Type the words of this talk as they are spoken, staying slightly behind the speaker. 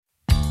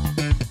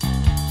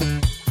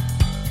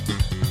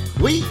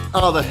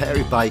are the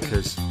Hairy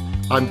Bikers.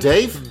 I'm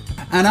Dave.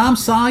 And I'm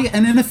Si,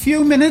 and in a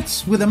few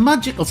minutes, with a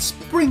magical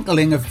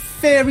sprinkling of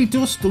fairy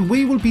dust,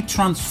 we will be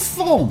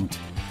transformed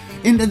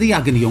into the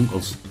Agony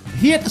Uncles,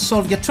 here to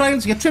solve your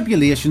trials, your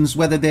tribulations,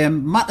 whether they're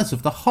matters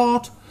of the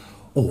heart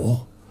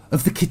or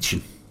of the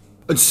kitchen.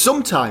 And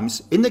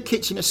sometimes, in the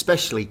kitchen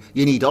especially,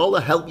 you need all the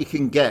help you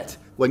can get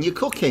when you're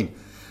cooking.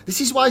 This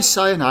is why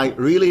Si and I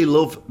really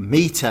love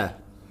Meter.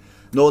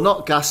 No,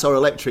 not gas or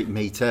electric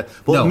meter,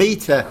 but No.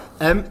 Meter,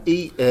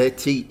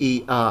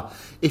 M-E-A-T-E-R.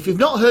 If you've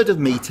not heard of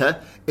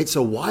Meter, it's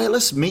a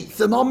wireless meat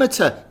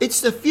thermometer. It's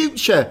the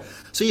future.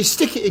 So you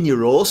stick it in your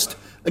roast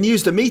and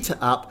use the Meter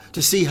app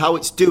to see how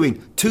it's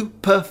doing to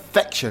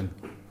perfection.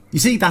 You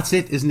see, that's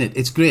it, isn't it?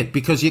 It's great,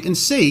 because you can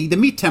see the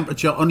meat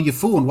temperature on your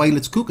phone while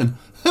it's cooking.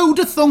 Who'd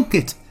have thunk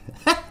it?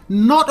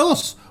 Not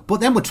us. But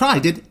then we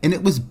tried it, and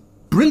it was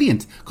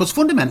brilliant, because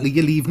fundamentally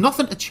you leave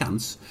nothing to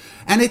chance,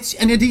 and it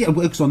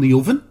works on the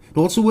oven. It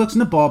also works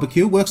in a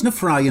barbecue, works in a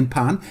frying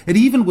pan. It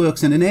even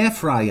works in an air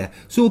fryer.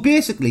 So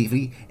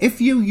basically,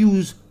 if you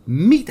use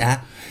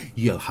Meter,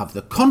 you'll have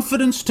the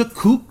confidence to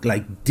cook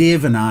like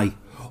Dave and I,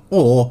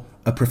 or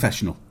a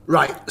professional.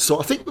 Right,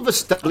 so I think we've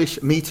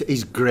established Meter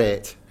is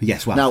great.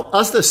 Yes, well. Now,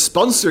 as they're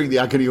sponsoring the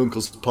Agony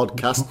Uncles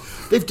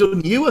podcast, they've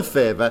done you a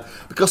favour,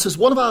 because as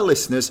one of our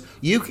listeners,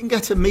 you can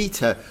get a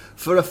Meter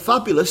for a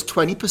fabulous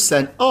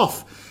 20%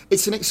 off.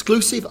 It's an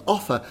exclusive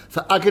offer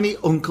for Agony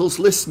Uncles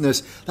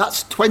listeners.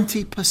 That's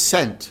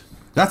 20%.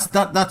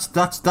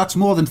 That's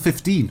more than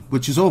 15,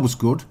 which is always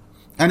good.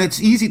 And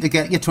it's easy to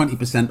get your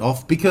 20%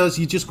 off, because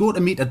you just go to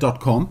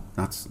meter.com.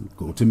 That's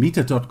go to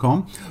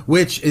meter.com,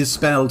 which is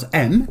spelled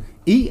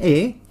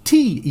M-E-A-T-E-R,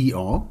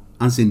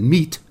 as in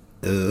meat,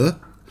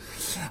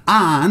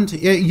 and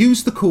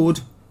use the code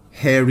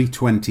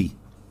HAIRY20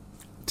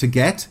 to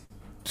get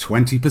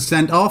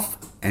 20% off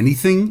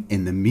anything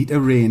in the Meter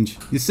range.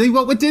 You see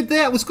what we did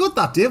there? It was good,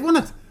 that, Dave,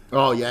 wasn't it?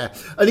 Oh, yeah.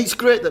 And it's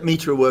great that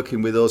Meter are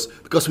working with us,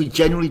 because we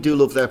genuinely do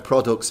love their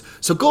products.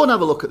 So go and have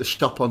a look at the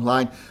shop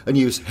online and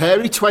use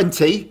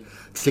HAIRY20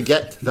 to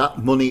get that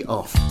money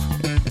off.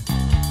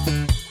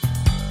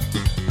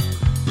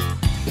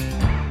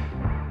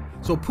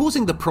 So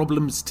posing the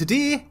problems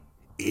today,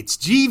 it's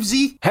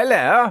Jeevesy.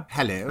 Hello.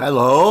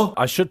 Hello.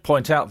 I should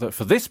point out that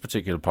for this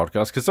particular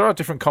podcast, because there are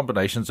different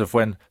combinations of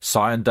when Si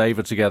and Dave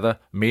are together,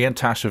 me and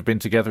Tash have been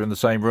together in the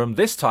same room.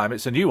 This time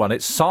it's a new one.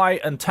 It's Si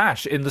and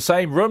Tash in the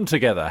same room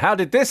together. How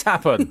did this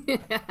happen?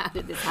 How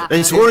did this happen?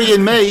 It's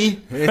worrying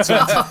me.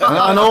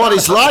 I know what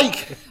it's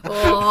like.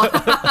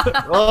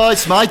 Oh,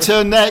 it's my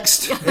turn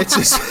next.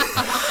 It's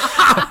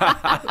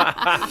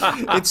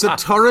a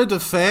torrid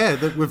affair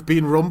that we've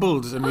been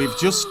rumbled, and we've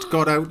just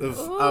got out of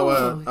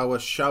our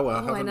shower,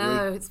 haven't I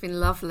know, we? it's been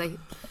lovely.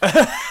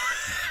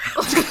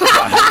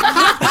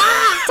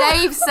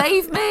 Dave,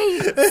 save me!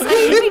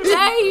 Save me,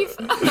 Dave!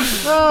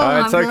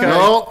 It's okay.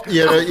 No,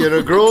 you're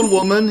a grown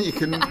woman. You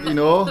can, Make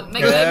no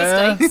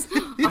mistakes.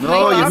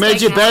 No, you've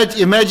made your bed.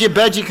 You made your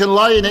bed. You can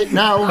lie in it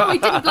now. I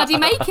didn't bloody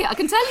make it, I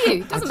can tell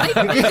you. It doesn't make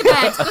it into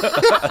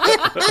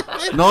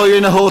bed. No, you're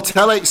in a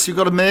hotel. You've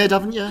got a maid,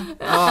 haven't you?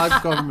 Oh,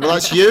 I've gone. Well,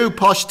 that's you,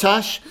 Posh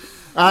Tash.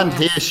 And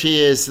here she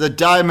is, the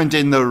diamond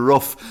in the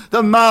rough,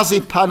 the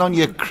marzipan on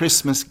your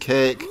Christmas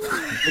cake,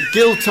 the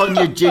gilt on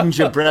your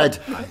gingerbread.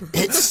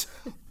 It's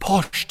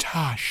Posh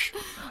Tash.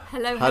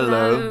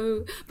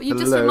 Hello. But you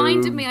just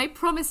reminded me, I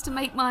promised to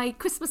make my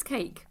Christmas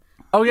cake.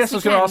 Oh, yes, I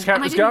was going to ask how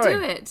it was going. I didn't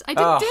do it.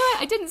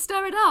 I didn't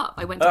stir it up.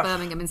 I went to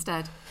Birmingham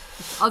instead.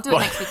 I'll do it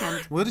next weekend.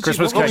 Where did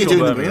Christmas what were you cake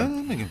doing or in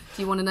Birmingham? Birmingham?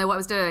 Do you want to know what I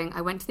was doing? I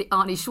went to the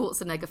Arnie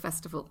Schwarzenegger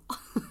Festival.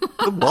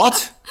 The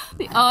what?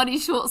 The Arnie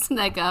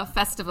Schwarzenegger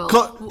Festival.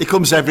 He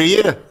comes every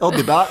year. I'll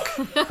be back.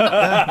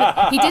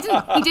 He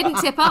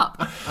didn't tip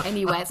up.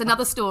 Anyway, it's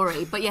another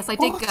story. But yes, I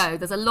did go.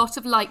 There's a lot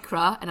of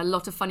lycra and a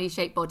lot of funny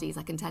shaped bodies,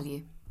 I can tell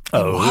you.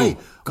 Oh, Why?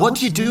 What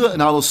do you do at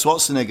an Arnold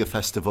Schwarzenegger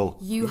festival?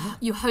 You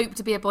hope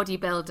to be a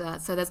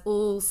bodybuilder, so there's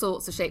all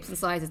sorts of shapes and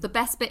sizes. The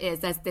best bit is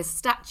there's this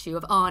statue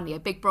of Arnie,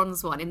 a big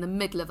bronze one, in the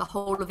middle of the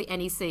whole of the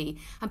NEC,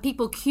 and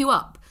people queue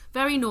up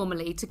very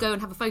normally to go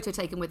and have a photo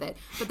taken with it.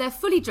 But they're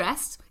fully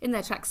dressed in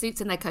their tracksuits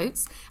and their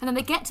coats, and then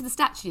they get to the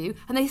statue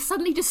and they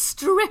suddenly just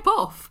strip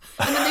off,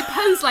 and then they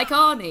pose like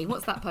Arnie.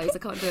 What's that pose? I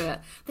can't do it.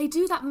 They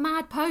do that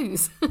mad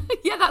pose.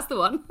 Yeah, that's the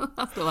one.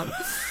 That's the one.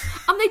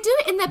 And they do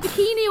it in their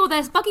bikini or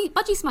their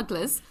budgie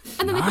smugglers,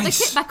 and then they put their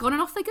kit back on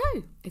and off they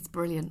go. It's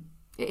brilliant.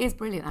 It is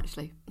brilliant,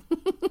 actually.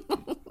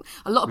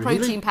 A lot of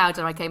protein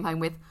powder I came home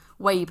with.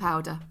 Whey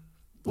powder.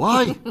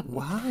 Why?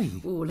 Why?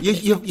 Ooh, look, You-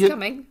 it's you-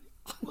 coming.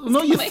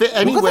 No, you fit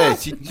anywhere.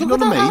 Do you know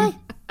what I mean?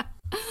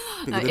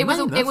 No,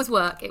 it was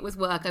work. It was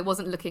work. I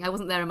wasn't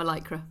there in my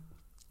lycra.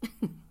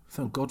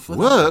 Thank God for that.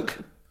 Work?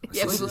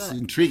 Yeah, we This is were.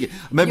 intriguing.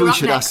 Maybe You're we up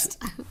should next.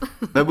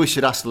 ask. Maybe we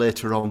should ask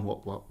later on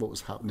what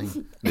was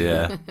happening.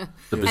 Yeah.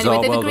 The bizarre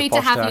Anyway, they've world agreed of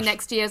to have you Posh-Tash.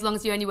 next year as long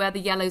as you only wear the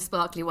yellow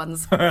sparkly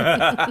ones.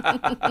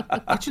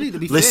 Actually, to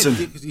be Listen.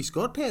 fair, he's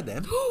got paid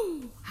them.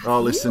 Oh,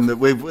 listen,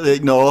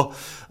 no,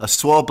 I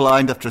swore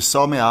blind after I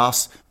saw my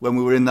arse when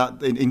we were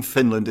in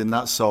Finland in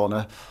that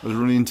sauna. I was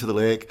running into the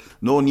lake.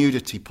 No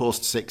nudity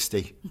post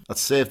 60. I'd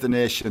save the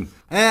nation.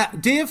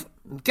 Dave,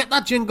 get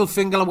that jingle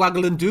finger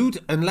waggling dude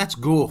and let's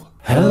go.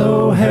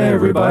 Hello,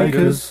 hairy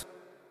bikers.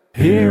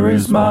 Here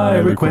is my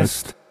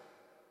request.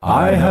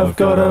 I have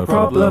got a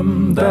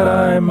problem that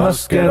I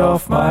must get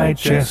off my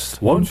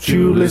chest. Won't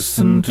you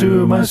listen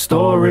to my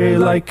story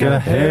like a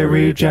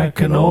hairy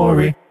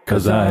Jackanory?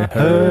 'Cause I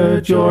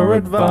heard your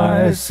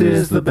advice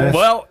is the best.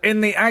 Well,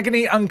 in the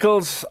Agony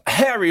Uncle's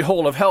hairy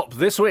hall of help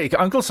this week,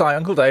 Uncle Si,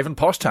 Uncle Dave and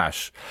Posh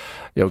Tash,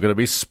 you're going to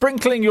be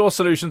sprinkling your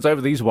solutions over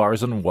these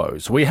worries and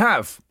woes. We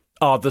have,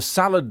 are the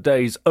salad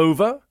days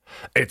over?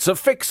 It's a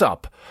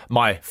fix-up,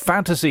 my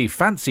fantasy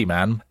fancy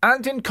man,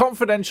 and in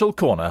confidential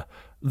corner,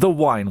 the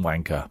wine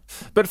wanker.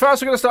 But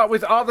first we're going to start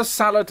with, are the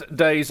salad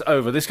days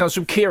over? This comes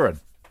from Kieran,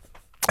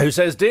 who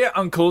says, Dear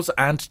Uncles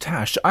and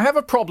Tash, I have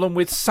a problem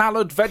with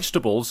salad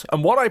vegetables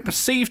and what I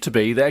perceive to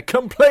be their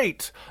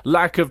complete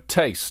lack of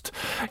taste.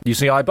 You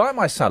see, I buy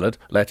my salad,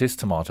 lettuce,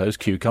 tomatoes,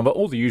 cucumber,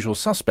 all the usual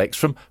suspects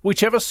from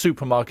whichever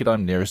supermarket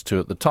I'm nearest to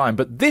at the time.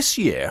 But this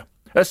year,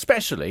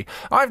 especially,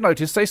 I've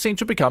noticed they seem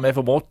to become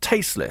ever more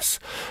tasteless.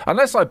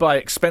 Unless I buy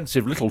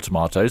expensive little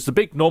tomatoes, the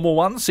big normal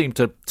ones seem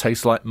to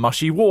taste like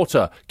mushy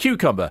water.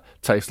 Cucumber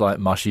tastes like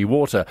mushy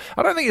water.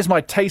 I don't think it's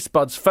my taste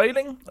buds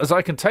failing, as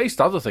I can taste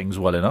other things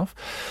well enough.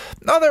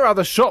 Are there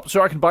other shops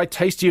where I can buy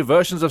tastier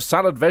versions of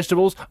salad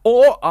vegetables,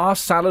 or are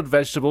salad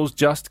vegetables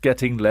just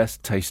getting less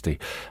tasty?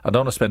 I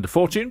don't want to spend a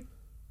fortune.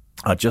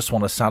 I just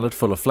want a salad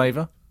full of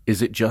flavour.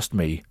 Is it just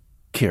me?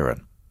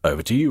 Kieran,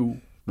 over to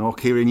you. No,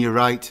 Kieran, you're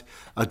right.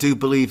 I do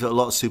believe that a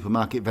lot of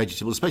supermarket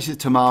vegetables, especially the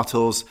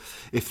tomatoes,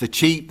 if they're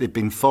cheap, they've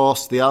been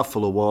forced, they are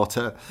full of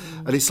water.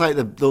 And it's like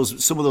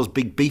some of those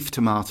big beef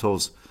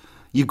tomatoes.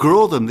 You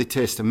grow them, they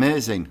taste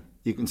amazing.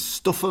 You can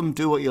stuff them,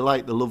 do what you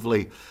like, they're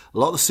lovely. A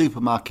lot of the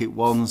supermarket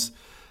ones,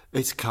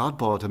 it's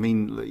cardboard. I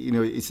mean,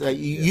 it's like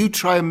you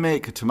try and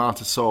make a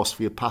tomato sauce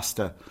for your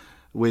pasta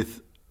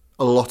with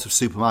a lot of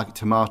supermarket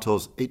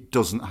tomatoes, it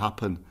doesn't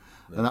happen.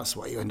 And that's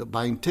why you end up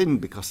buying tin,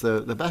 because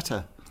they're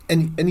better.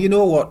 And you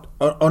know what?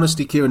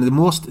 Honestly, Kieran,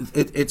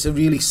 it's a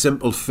really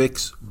simple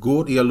fix.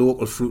 Go to your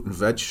local fruit and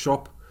veg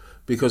shop,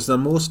 because they're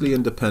mostly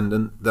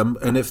independent.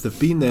 And if they've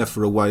been there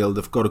for a while,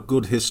 they've got a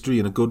good history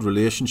and a good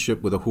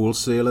relationship with the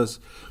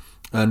wholesalers,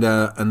 and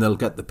they'll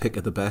get the pick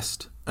of the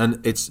best. And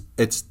it's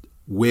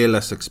way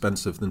less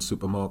expensive than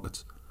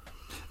supermarkets.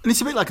 And it's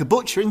a bit like a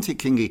butcher, isn't it,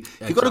 Kingy?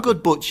 If you've got a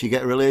good butcher, you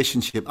get a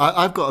relationship.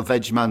 I've got a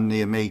veg man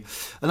near me,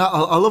 and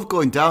I love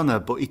going down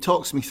there, but he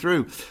talks me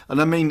through. And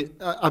I mean,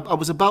 I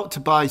was about to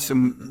buy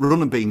some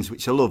runner beans,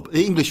 which I love,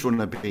 the English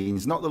runner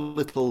beans, not the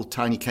little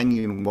tiny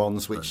Kenyan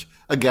ones, which,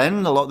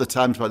 again, a lot of the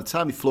times, by the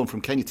time they've flown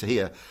from Kenya to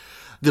here,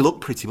 they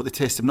look pretty, but they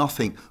taste of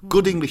nothing.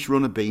 Good English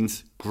runner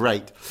beans,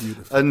 great.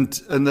 Beautiful. And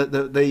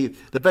the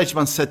veg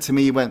man said to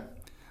me, he went,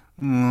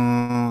 they're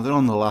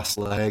on the last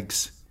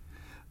legs.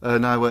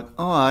 And I went,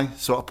 oh, aye.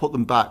 So I put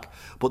them back.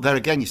 But there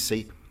again, you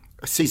see,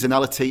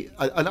 seasonality.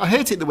 And I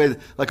hate it the way,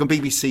 like on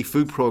BBC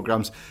food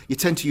programmes, you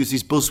tend to use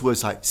these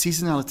buzzwords like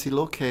seasonality,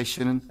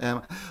 location.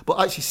 But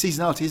actually,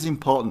 seasonality is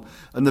important.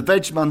 And the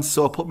veg man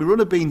put my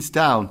runner beans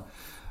down,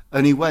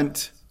 and he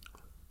went,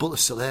 but the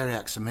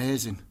celeriac's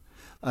amazing.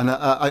 And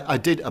I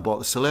bought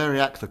the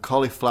celeriac, the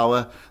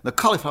cauliflower. The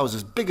cauliflower's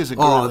as big as a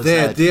gorilla's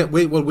head.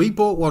 We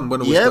bought one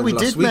when it was done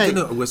last week, didn't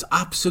it? It was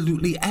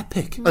absolutely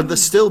epic. And they're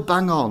still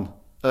bang on.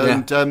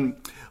 And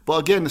but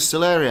again, the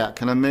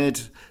celeriac, and I made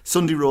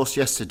Sunday roast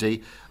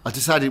yesterday. I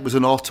decided it was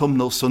an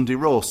autumnal Sunday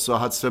roast, so I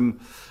had some.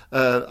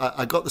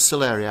 I got the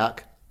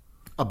celeriac,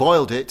 I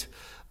boiled it,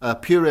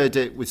 pureed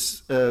it with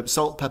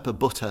salt, pepper,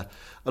 butter,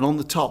 and on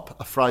the top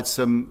I fried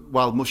some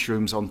wild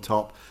mushrooms on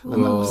top,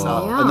 and that was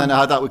that. Yeah. And then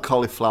I had that with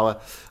cauliflower,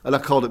 and I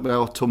called it my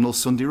autumnal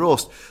Sunday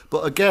roast.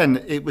 But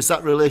again, it was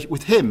that relation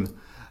with him.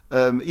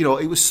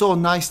 It was so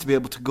nice to be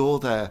able to go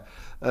there,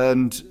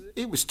 and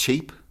it was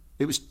cheap.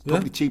 It was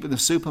probably cheaper than the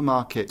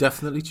supermarket.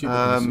 Definitely cheaper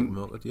than the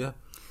supermarket, yeah.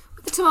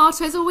 The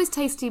tomatoes always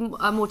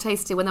more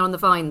tasty when they're on the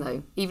vine,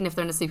 though, even if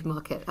they're in a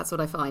supermarket. That's what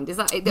I find. Is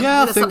that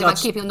there's something about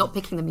keeping not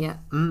picking them yet?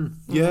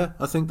 Yeah,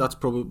 I think that's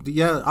probably...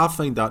 Yeah, I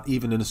find that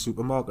even in a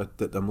supermarket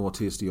that they're more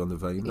tasty on the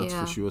vine, that's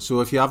for sure.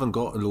 So if you haven't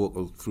got a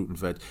local fruit and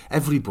veg,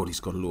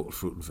 everybody's got a local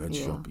fruit and veg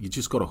shop. You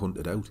just got to hunt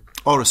it out.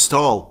 Or a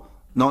stall.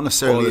 Not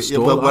necessarily...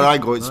 where I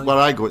go,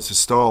 it's a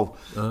stall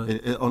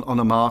on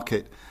a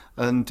market.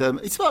 And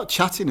it's about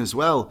chatting as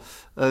well,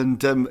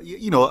 and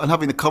and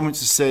having the comments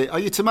to say, "Are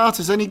your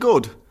tomatoes any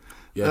good?"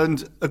 Yeah.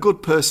 And a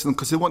good person,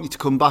 because they want you to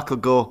come back, will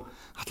go,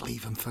 "I'd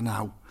leave them for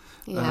now."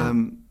 Yeah.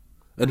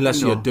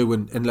 Unless you're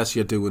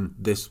doing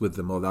this with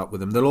them or that with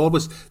them, they'll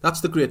always.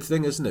 That's the great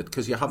thing, isn't it?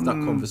 Because you have that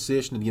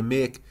conversation and you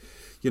make,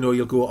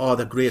 you'll go, "Oh,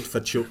 they're great for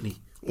chutney,"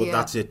 but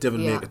that's it.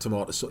 Didn't make a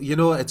tomato. So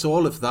it's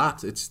all of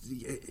that. It's.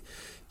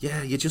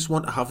 yeah, you just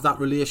want to have that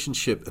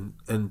relationship,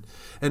 and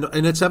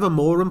it's ever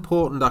more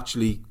important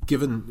actually,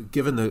 given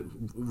the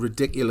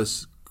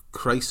ridiculous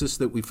crisis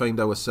that we find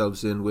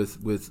ourselves in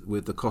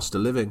with the cost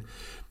of living,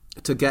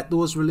 to get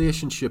those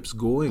relationships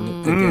going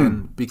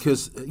again,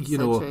 because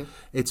true.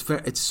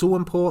 it's so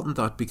important,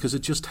 that because it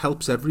just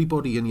helps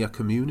everybody in your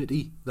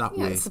community that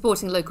way. It's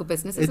supporting local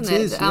business, isn't it? It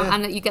is, yeah.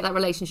 And you get that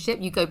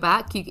relationship, you go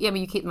back,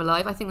 you keep them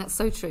alive. I think that's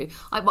so true.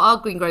 Our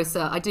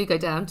greengrocer, I do go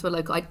down to a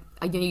local,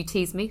 you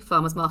tease me,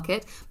 farmers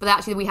market, but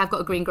actually we have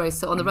got a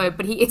greengrocer on the road,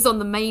 but he is on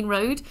the main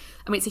road.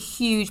 I mean, it's a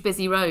huge,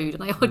 busy road,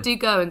 and I do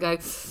go and go,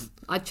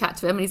 I chat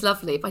to him and he's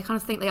lovely, but I kind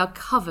of think they are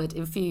covered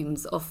in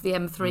fumes off the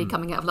M3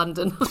 coming out of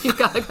London.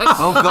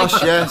 Oh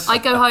gosh, yes. I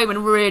go home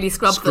and really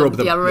scrub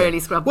them. Yeah, really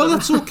scrub them. Well,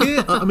 that's okay.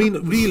 I mean,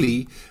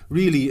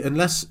 really,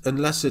 unless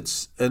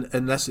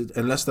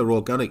they're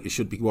organic, you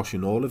should be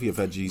washing all of your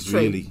veggies.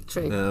 True, really,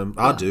 true.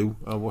 I do.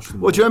 I wash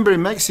them. Well, do you remember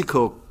in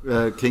Mexico,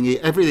 Kingy,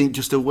 everything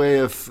just the way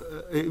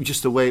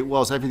it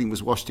was. Everything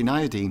was washed in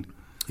iodine.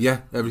 Yeah,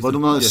 everything. Well,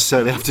 don't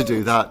necessarily have to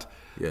do that.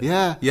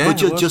 Yeah. But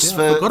just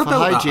for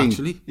hygiene.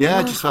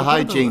 That, just for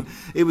hygiene.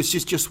 It was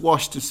just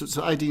washed and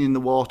so iodine in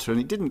the water,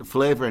 and it didn't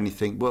flavour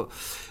anything. But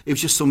it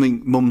was just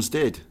something mums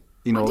did.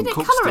 Didn't it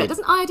colour it?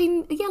 Doesn't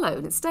iodine yellow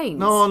and it stains?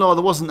 No,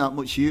 there wasn't that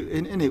much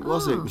in it,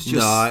 was it? It was just...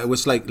 No, it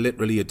was like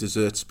literally a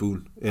dessert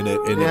spoon in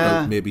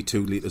about maybe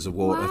 2 litres of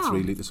water,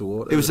 3 litres of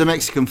water. It was a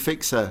Mexican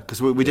fixer,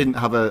 because we didn't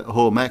have a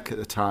home ec at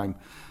the time,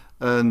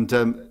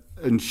 and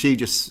she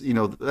just,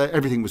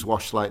 everything was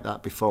washed like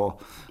that before.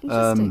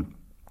 Interesting.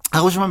 I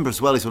always remember as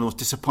well, is one of the most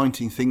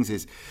disappointing things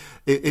is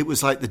it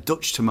was like the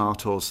Dutch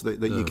tomatoes that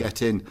you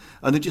get in,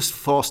 and they're just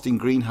forced in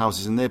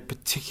greenhouses, and they're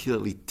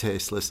particularly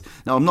tasteless.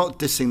 Now, I'm not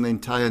dissing the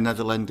entire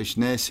Netherlandish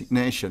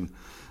nation,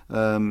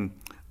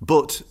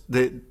 but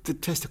they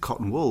taste of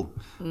cotton wool.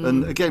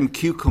 And again,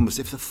 cucumbers,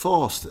 if they're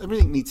forced,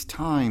 everything needs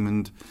time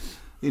and,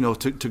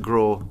 to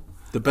grow.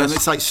 And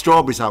it's like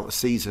strawberries out of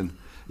season.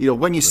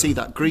 When you see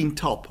that green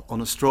top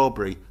on a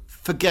strawberry,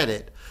 forget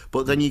it.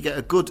 But then you get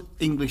a good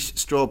English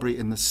strawberry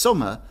in the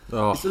summer.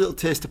 It's a little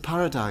taste of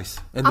paradise.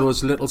 And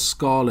those little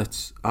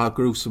scarlets, I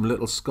grew some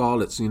little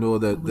scarlets. The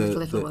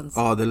little ones.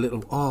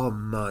 Oh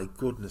my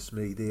goodness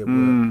me, they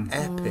were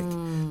epic.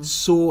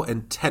 So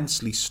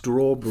intensely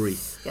strawberry.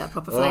 Yeah,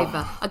 proper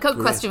flavour. A quick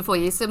question for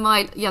you. So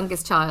my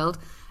youngest child,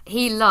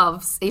 he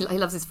loves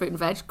his fruit and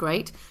veg,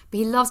 great, but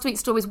he loves to eat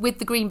strawberries with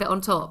the green bit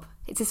on top.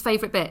 It's his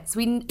favourite bit. So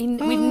we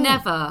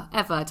never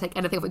ever take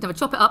anything off it, never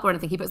chop it up or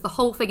anything. He puts the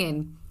whole thing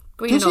in.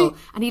 Green and all,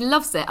 and he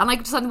loves it. And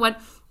I suddenly went,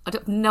 I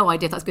have no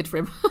idea if that's good for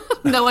him.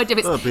 No idea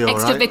if it's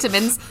extra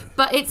vitamins,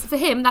 but it's for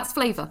him. That's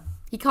flavour.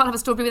 He can't have a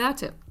strawberry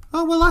without it.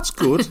 Oh well, that's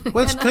good.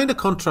 Well, it's kind of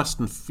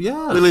contrasting.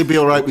 Yeah, well, he'll be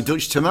all right with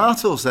Dutch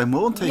tomatoes then,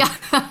 won't he? Yeah.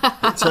 But,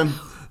 I don't know.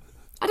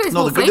 It's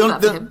more flavour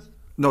for him.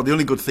 No, the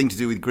only good thing to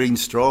do with green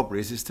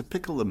strawberries is to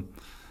pickle them,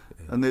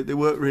 and they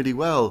work really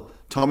well.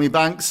 Tommy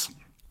Banks,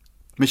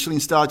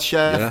 Michelin-starred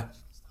chef,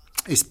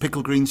 is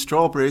pickled green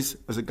strawberries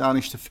as a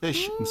garnish to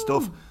fish and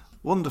stuff.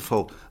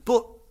 Wonderful,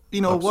 but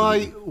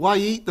why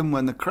eat them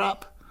when they're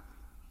crap?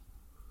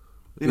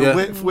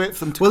 Wait for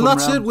them to come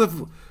that's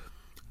round.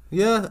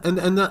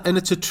 And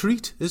it's a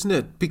treat, isn't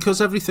it? Because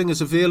everything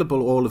is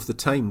available all of the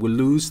time. We'll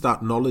lose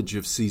that knowledge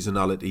of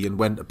seasonality and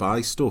when to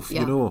buy stuff.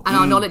 And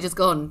our knowledge is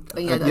gone.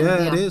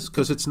 It is,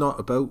 because it's not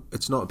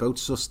about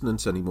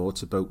sustenance anymore.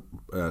 It's about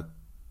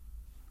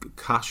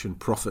cash and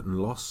profit and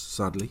loss.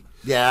 Sadly.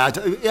 I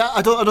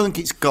don't think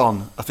it's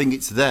gone. I think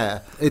it's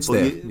there.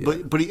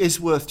 But it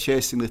is worth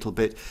chasing a little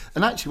bit.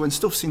 And actually, when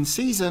stuff's in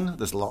season,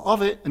 there's a lot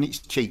of it, and it's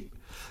cheap.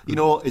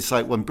 It's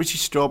like when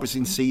British strawberries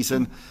in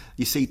season,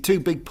 you see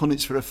 2 big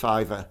punnets for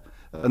 £5,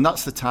 and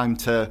that's the time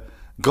to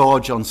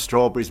gorge on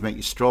strawberries, make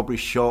your strawberry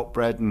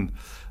shortbread and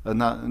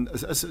that. And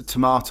as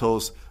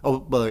tomatoes,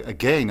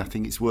 again, I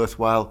think it's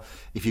worthwhile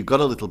if you've got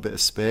a little bit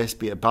of space,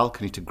 be it a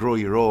balcony, to grow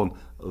your own.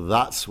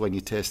 That's when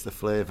you taste the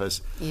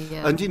flavours.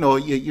 Yeah. And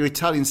your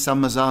Italian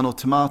San Marzano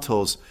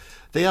tomatoes,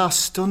 they are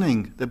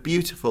stunning. They're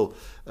beautiful.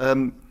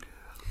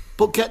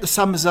 But get the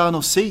San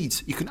Marzano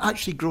seeds. You can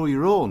actually grow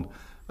your own.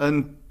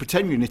 And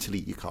pretend you're in Italy,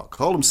 you can't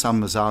call them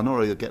San Marzano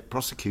or you'll get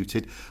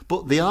prosecuted.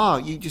 But they are.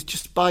 You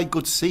just buy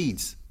good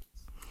seeds.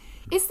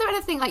 Is there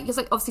anything because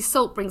obviously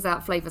salt brings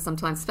out flavour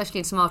sometimes, especially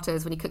in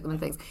tomatoes when you cook them and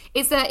things.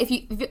 Is there if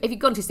you've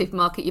gone to a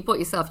supermarket, you bought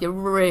yourself your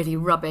really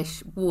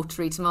rubbish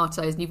watery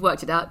tomatoes and you've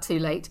worked it out too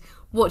late?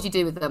 What do you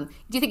do with them?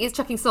 Do you think it's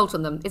chucking salt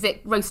on them? Is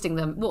it roasting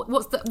them?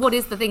 What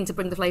is the thing to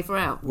bring the flavour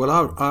out?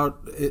 Well,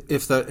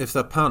 if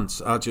they're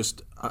pants,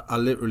 I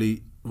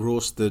literally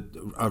roast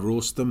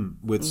them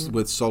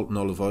with salt and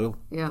olive oil,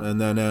 and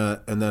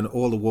then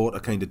all the water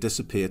kind of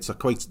dissipates.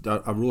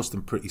 I roast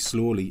them pretty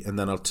slowly, and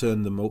then I'll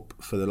turn them up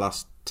for the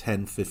last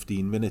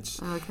 10-15 minutes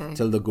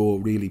till they go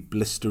really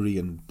blistery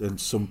and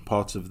some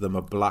parts of them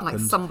are blackened,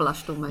 like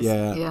sun-blushed almost.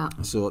 Yeah.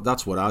 So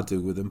that's what I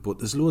do with them, but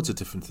there's loads of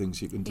different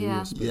things you can do.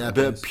 A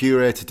bit of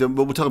puree to do.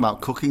 But we're talking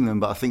about cooking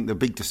them, but I think the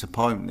big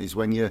disappointment is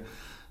when you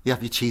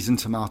have your cheese and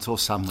tomato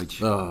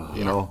sandwich. It's not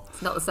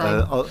the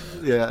same.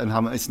 And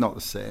ham. It's not the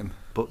same.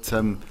 But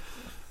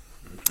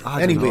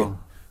anyway,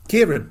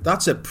 Kieran,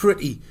 that's a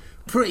pretty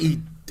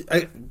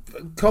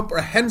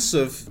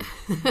comprehensive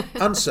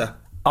answer.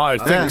 I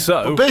think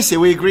so. But basically,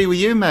 we agree with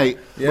you, mate.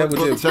 Yeah, we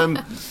do.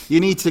 You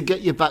need to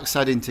get your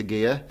backside into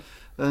gear,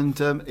 and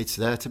it's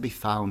there to be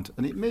found.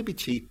 And it may be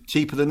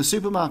cheaper than the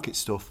supermarket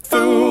stuff.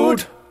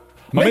 Food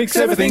makes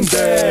everything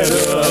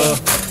better.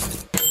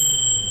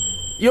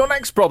 Your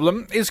next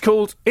problem is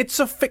called It's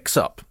a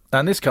Fix-Up.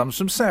 And this comes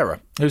from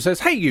Sarah, who says,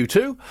 "Hey, you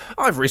two.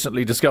 I've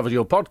recently discovered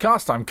your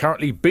podcast. I'm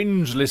currently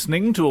binge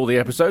listening to all the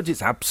episodes.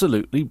 It's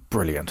absolutely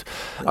brilliant.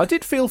 I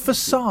did feel for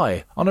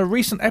Si on a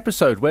recent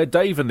episode where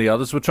Dave and the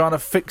others were trying to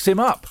fix him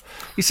up.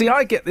 You see,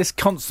 I get this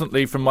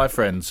constantly from my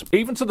friends,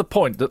 even to the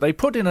point that they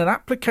put in an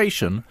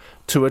application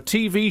to a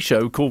TV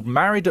show called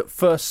Married at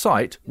First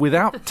Sight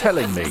without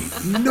telling me.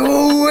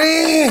 No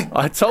way!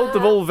 I told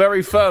them all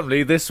very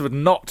firmly this would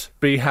not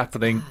be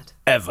happening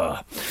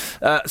ever.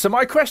 So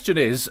my question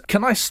is,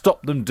 can I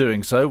stop them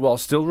doing so while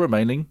still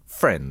remaining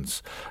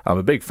friends? I'm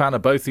a big fan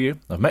of both of you.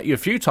 I've met you a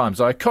few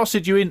times. I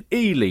accosted you in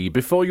Ely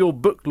before your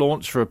book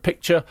launch for a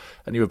picture,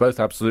 and you were both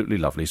absolutely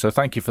lovely. So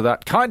thank you for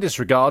that. Kindest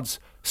regards,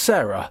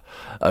 Sarah.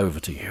 Over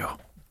to you."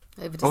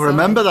 I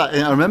remember that.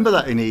 I remember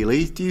that in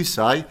Ely. Do you,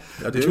 Si? I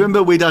do. Do you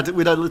remember we'd had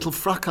a little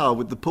fracas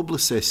with the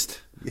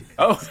publicist?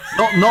 Oh,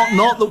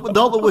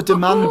 not that we're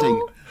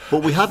demanding.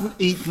 But we hadn't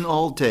eaten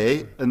all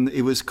day, and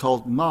he was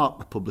called Mark,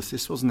 the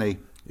publicist, wasn't he?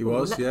 He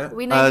was, yeah.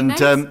 We named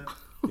his names.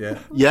 Yeah.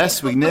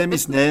 Yes, we name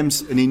his names,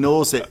 and he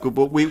knows it.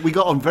 But we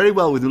got on very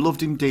well with him,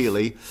 loved him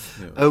dearly.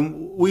 Yeah.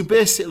 We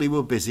basically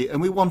were busy,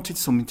 and we wanted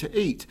something to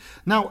eat.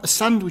 Now, a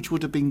sandwich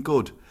would have been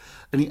good,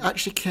 and he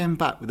actually came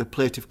back with a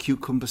plate of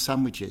cucumber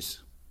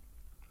sandwiches.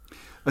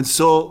 And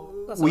so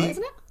That's all right,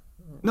 isn't it?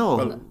 No.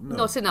 Well, no.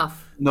 Not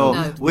enough.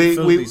 No. We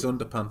filled his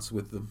underpants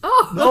with them.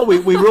 Oh. No, we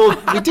rolled.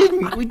 We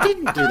didn't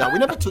do that. We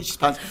never touched his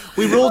pants.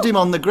 We rolled him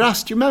on the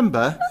grass. Do you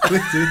remember? We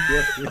did,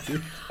 yeah, we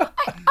did.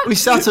 We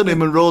sat on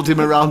him and rolled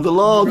him around the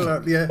lawn.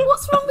 Yeah.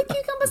 What's wrong with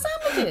cucumber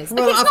sandwiches?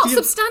 Well, Like, it's not after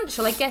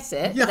substantial, I get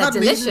it. You They're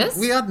hadn't delicious.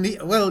 we hadn't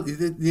eaten. Well,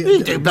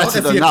 You do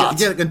better than that.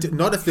 Yeah,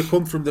 not if they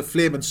come from the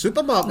flaming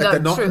supermarket. No, They're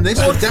not true. in this.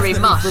 Watery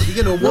mush.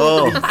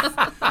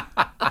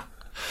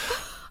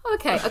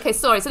 Okay,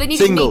 sorry. So they need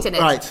Single, meat in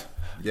it. right?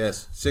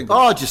 Yes, single.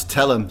 Oh, just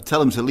tell them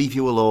to leave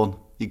you alone.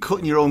 You're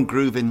cutting your own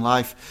groove in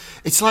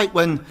life. It's like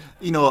when,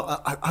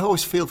 I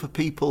always feel for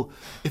people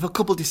if a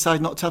couple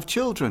decide not to have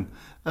children,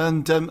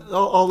 and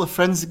all the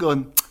friends are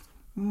going,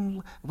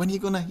 when are you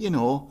gonna,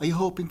 are you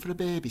hoping for a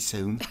baby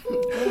soon?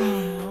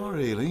 Oh,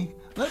 really?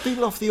 Let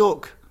people off the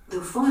hook.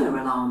 The fire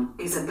alarm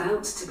is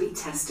about to be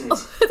tested. Oh, I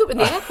thought we were in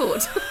the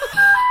airport.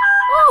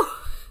 Oh,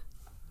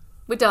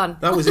 we're done.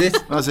 That was it.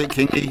 That's it,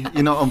 Kinky.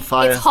 You're not on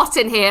fire. It's hot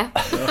in here.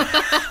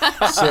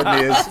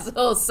 Certainly is. It's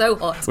all so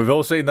hot. we've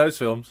all seen those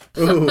films.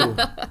 Oh,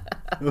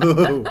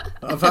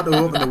 I've had to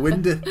open the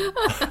window.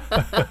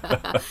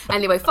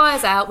 Anyway,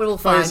 fire's out. We're all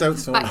fine. Fire's out,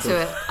 so Back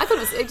to it. I thought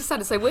it just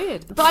sounded so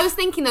weird. But I was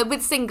thinking though,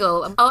 with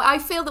single, I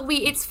feel that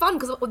it's fun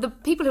because the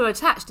people who are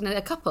attached in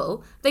a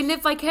couple, they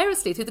live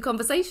vicariously through the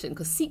conversation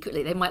because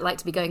secretly they might like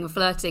to be going and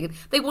flirting and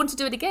they want to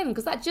do it again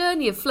because that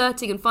journey of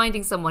flirting and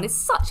finding someone is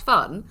such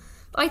fun.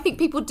 I think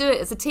people do it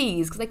as a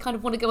tease because they kind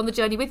of want to go on the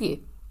journey with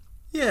you.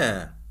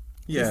 Yeah.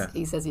 Yeah.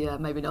 He says, yeah,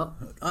 maybe not.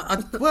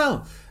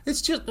 Well,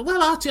 it's just.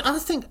 Well, I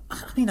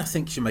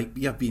think she might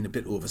be being a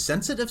bit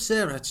oversensitive,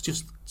 Sarah. It's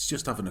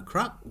just having a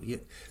crack.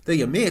 They're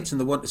your mates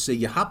and they want to see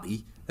you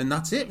happy, and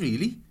that's it,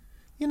 really.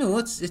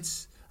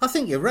 It's. I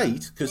think you're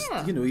right because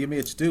your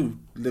mates do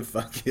live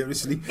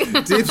vicariously.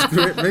 Dave's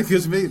great, right?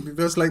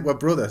 Because like we're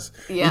brothers.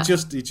 Yeah.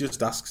 He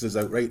just asks us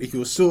outright. He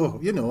goes, so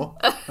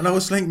and I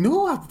was like,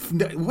 no,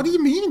 what do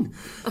you mean?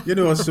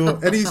 So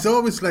and he's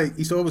always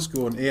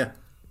going,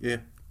 yeah.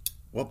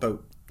 What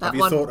about? Have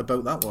you thought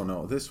about that one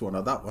or this one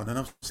or that one? And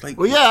I was like,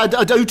 well, yeah,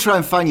 I do try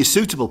and find you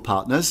suitable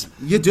partners.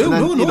 You do,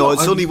 then, no.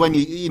 It's only when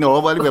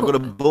well, anyway, I've got a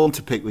bone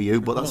to pick with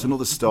you, but that's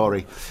another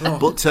story. Oh.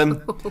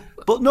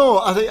 But no,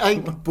 I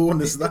what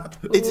bone is that?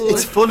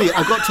 It's funny.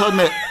 I got to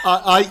admit,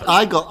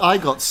 I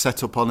got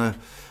set up on I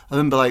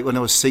remember like when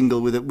I was single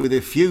with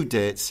a few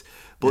dates,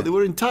 but they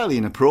were entirely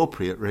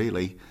inappropriate,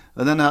 really.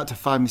 And then I had to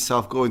find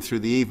myself going through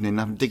the evening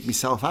and dig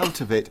myself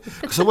out of it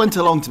because I went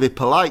along to be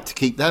polite to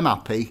keep them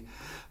happy.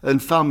 And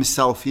found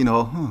myself,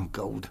 oh,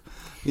 God,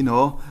 In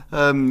all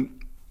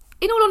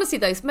honesty,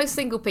 though, most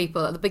single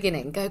people at the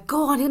beginning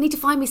go on, you need to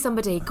find me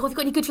somebody. God, have you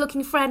got any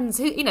good-looking friends?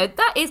 Who,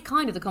 that is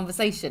kind of the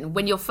conversation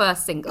when you're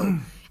first single.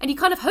 And you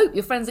kind of hope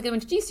your friends are going to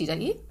introduce you,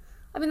 don't you?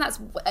 I mean, that's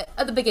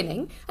at the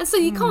beginning. And so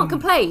you can't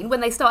complain when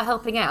they start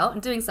helping out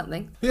and doing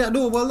something. Yeah,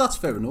 no, well, that's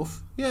fair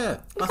enough. Yeah,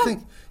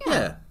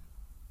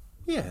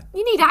 Yeah.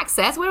 You need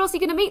access. Where else are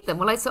you going to meet them?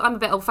 Well, I'm a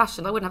bit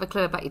old-fashioned. I wouldn't have a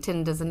clue about your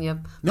Tinders and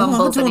your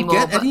Bumbles anymore. No,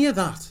 I don't get any of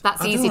that.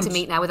 That's easy to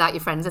meet now without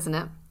your friends, isn't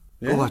it?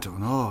 Yeah. Oh, I don't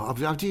know.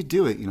 How do you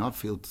do it? I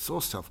feel so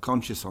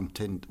self-conscious on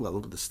Tinder. Well,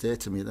 look at the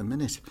state of me at the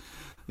minute.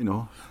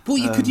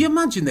 But could you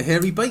imagine the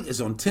hairy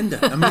biters on Tinder?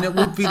 I mean, it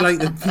would be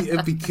like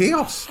it'd be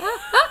chaos.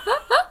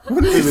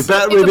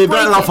 We'd be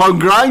better off on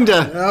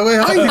Grindr.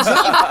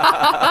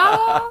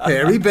 Exactly.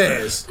 Hairy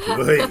bears.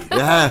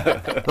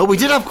 Yeah. Well, we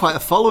did have quite a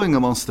following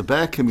amongst the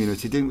bear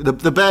community, didn't we?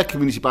 The bear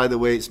community, by the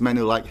way, it's men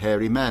who like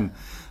hairy men.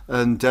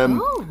 And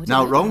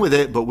now, wrong with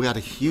it, but we had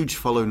a huge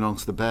following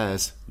amongst the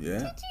bears. Yeah.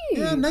 Did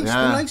you? Yeah,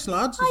 nice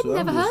lads as I'd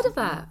well. never heard of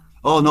that.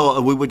 Oh,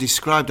 no, we were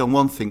described on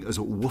one thing as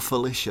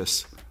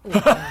woofalicious.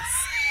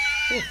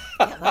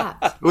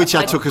 Which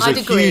I took as a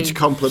huge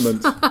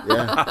compliment.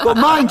 Yeah. But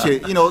mind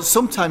you,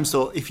 sometimes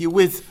though, if you're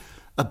with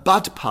a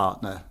bad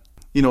partner,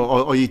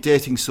 or you're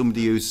dating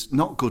somebody who's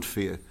not good for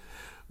you,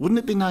 wouldn't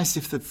it be nice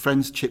if the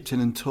friends chipped in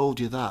and told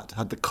you that,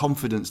 had the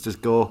confidence to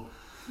go,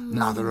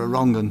 nah, they're a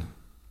wrong un.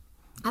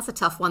 That's a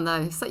tough one,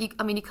 though. So you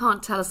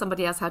can't tell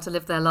somebody else how to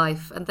live their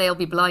life, and they'll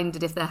be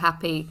blinded if they're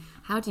happy.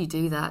 How do you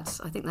do that?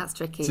 I think that's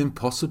tricky. It's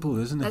impossible,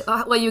 isn't it?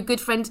 Were you a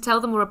good friend to tell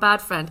them or a bad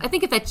friend? I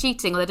think if they're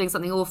cheating or they're doing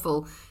something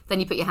awful,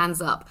 then you put your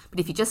hands up. But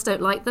if you just don't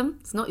like them,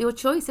 it's not your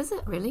choice, is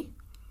it, really?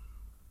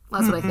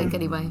 That's what I think,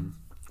 anyway.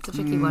 It's a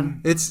tricky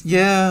one.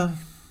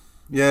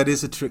 Yeah, it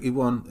is a tricky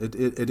one.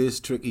 It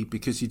is tricky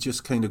because you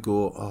just kind of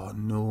go, oh,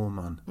 no,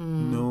 man.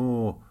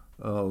 No.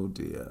 Oh,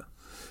 dear.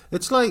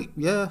 It's like,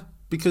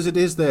 because it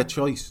is their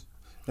choice.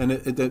 And,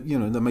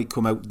 they might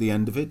come out at the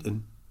end of it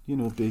and,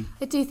 be...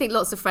 I do think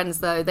lots of friends,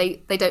 though,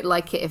 they don't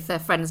like it if their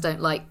friends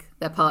don't like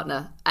their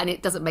partner. And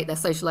it doesn't make their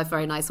social life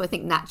very nice. So I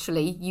think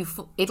naturally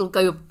it'll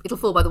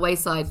fall by the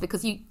wayside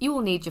because you all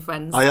need your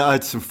friends. I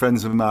had some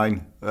friends of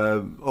mine,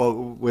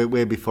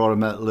 way before I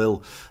met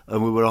Lil.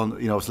 And we were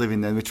on, I was living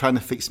there and we were trying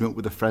to fix me up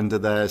with a friend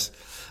of theirs.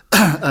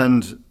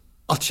 And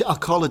I'll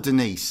call her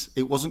Denise.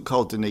 It wasn't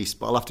called Denise,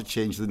 but I'll have to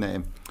change the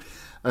name.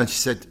 And she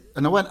said,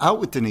 and I went out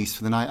with Denise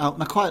for the night out,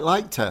 and I quite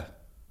liked her.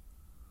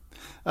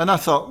 And I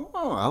thought,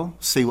 oh, well,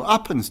 see what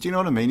happens. Do you know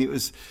what I mean?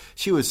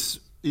 She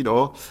was,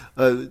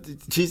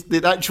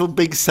 the actual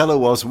big seller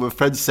was, when my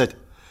friend said,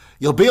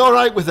 you'll be all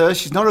right with her.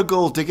 She's not a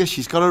gold digger.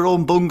 She's got her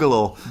own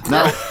bungalow.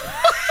 Now,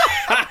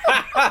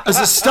 as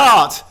a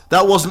start,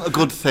 that wasn't a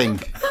good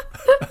thing.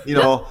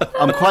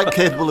 I'm quite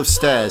capable of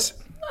stairs.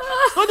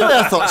 Anyway,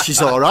 I thought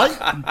she's all right.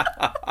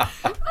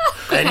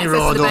 Any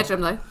road up.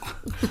 Bedroom, though.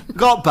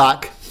 Got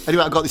back.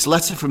 Anyway, I got this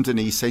letter from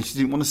Denise saying she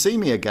didn't want to see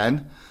me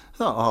again. I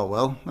thought, oh,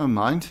 well, never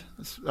mind.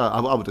 I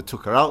would have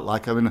took her out. I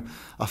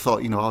thought,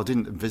 I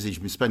didn't envisage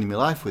me spending my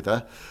life with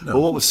her. No. But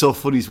what was so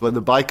funny is when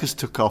the bikers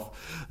took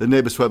off, the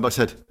neighbours went back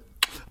and said,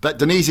 bet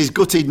Denise is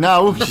gutted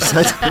now, she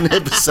said. The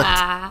neighbour said,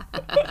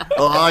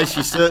 oh, aye,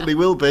 she certainly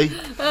will be.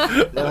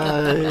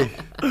 I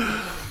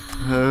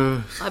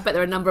bet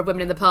there are a number of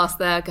women in the past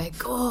there going,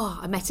 oh,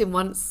 I met him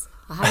once.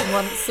 I had him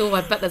once, so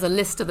I bet there's a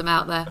list of them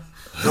out there.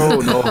 Oh,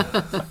 no.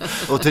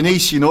 Well,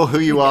 Denise, you know who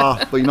you are,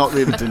 but you're not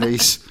really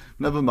Denise.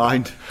 Never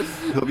mind.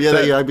 Hope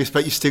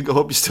you still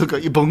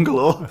got your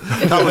bungalow.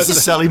 That was the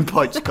selling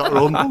point. She's got her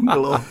own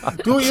bungalow.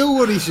 Don't you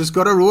worry, she's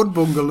got her own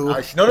bungalow.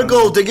 She's not a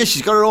gold digger,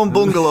 she's got her own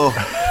bungalow.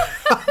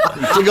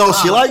 Dig all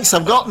she likes,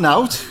 I've gotten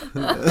out.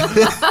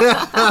 That's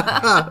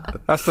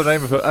the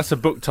name of it. That's a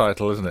book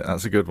title, isn't it?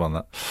 That's a good one,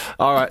 that.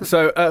 All right,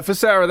 so for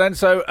Sarah then,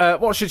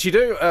 what should she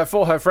do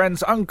for her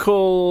friends?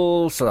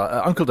 Uncle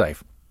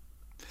Dave.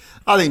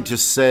 I think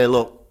just say,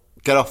 look,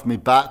 get off me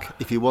back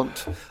if you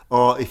want,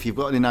 or if you've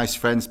got any nice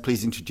friends,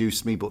 please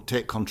introduce me, but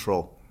take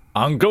control.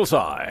 Uncle Si.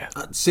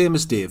 Same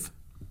as Dave.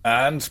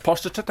 And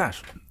Posta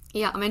Tatash.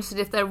 Yeah, I'm interested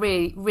if they're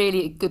really,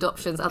 really good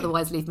options,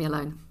 otherwise leave me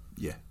alone.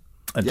 Yeah.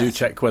 And do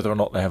check whether or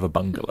not they have a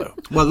bungalow.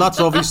 Well,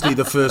 that's obviously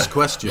the first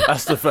question.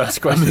 That's the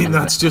first question.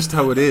 That's just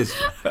how it is.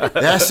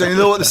 Yes, and you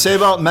know what they say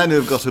about men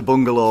who've got a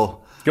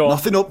bungalow?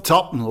 Nothing up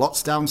top and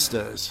lots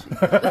downstairs.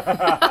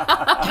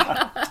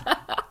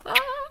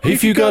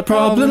 If you got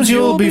problems,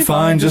 you'll be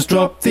fine. Just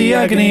drop the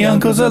agony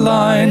uncles a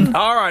line.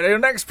 All right, your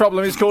next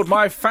problem is called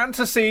My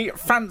Fantasy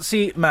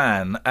Fancy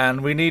Man,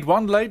 and we need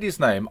one lady's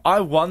name. I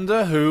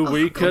wonder who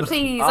we could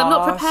Please, I'm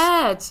not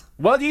prepared.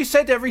 Well, you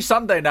said every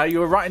Sunday now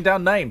you were writing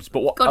down names, but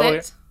what? Got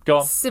it. Go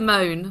on.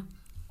 Simone.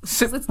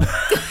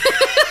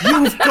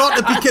 You've got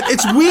to be kidding.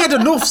 It's weird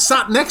enough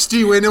sat next to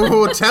you in a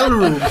hotel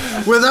room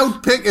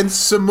without picking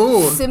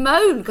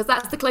Simone, because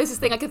that's the closest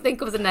thing I could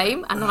think of as a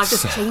name, and then I've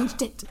just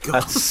changed it.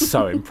 That's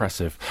so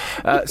impressive.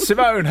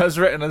 Simone has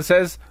written and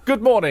says,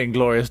 good morning,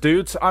 glorious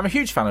dudes. I'm a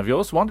huge fan of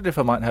yours. Wondered if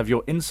I might have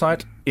your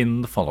insight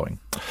in the following.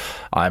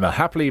 I'm a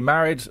happily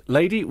married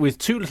lady with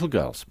 2 little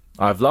girls.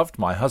 I've loved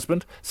my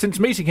husband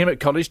since meeting him at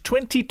college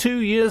 22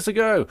 years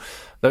ago,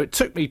 though it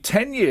took me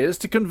 10 years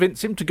to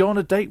convince him to go on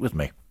a date with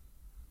me.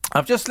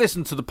 I've just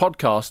listened to the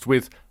podcast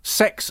with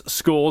sex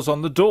scores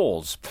on the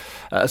doors.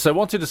 So I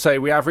wanted to say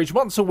we average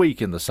once a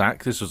week in the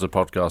sack. This was a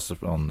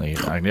podcast on the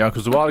Agony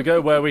Uncles a while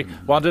ago where we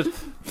wondered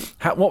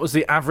what was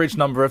the average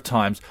number of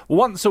times.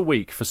 Once a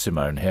week for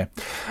Simone here.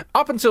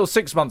 Up until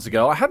 6 months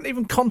ago, I hadn't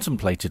even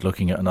contemplated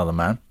looking at another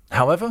man.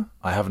 However,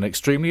 I have an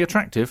extremely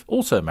attractive,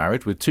 also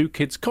married with 2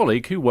 kids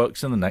colleague who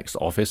works in the next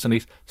office, and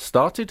he's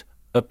started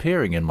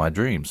appearing in my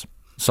dreams.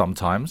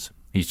 Sometimes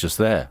he's just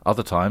there.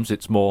 Other times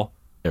it's more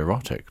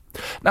erotic.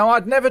 Now,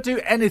 I'd never do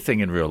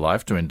anything in real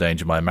life to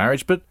endanger my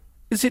marriage, but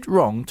Is it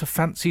wrong to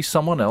fancy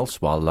someone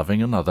else while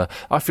loving another?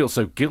 I feel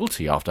so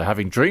guilty after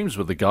having dreams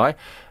with the guy.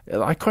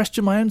 I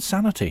question my own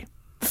sanity.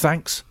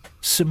 Thanks,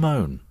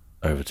 Simone.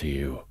 Over to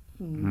you.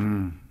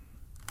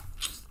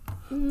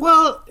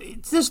 Well,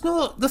 there's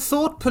no... The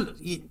thought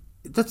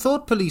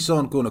police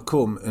aren't going to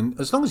come, and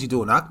as long as you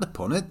don't act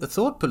upon it, the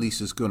thought police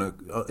isn't going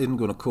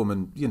to come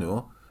and, you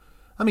know...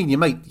 I mean, you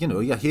might, you know,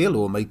 your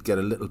halo might get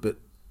a little bit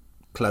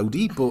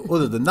cloudy, but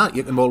other than that,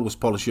 you can always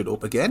polish it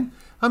up again.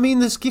 I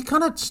mean, you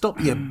cannot stop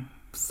your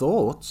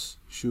thoughts,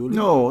 surely.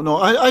 No,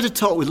 I had a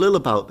talk with Lil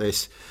about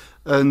this,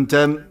 and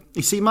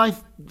you see, my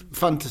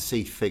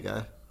fantasy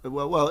figure,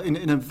 well,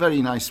 in a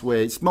very nice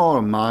way, it's more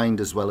on mind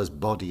as well as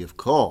body, of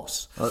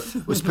course,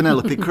 was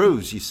Penelope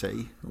Cruz, you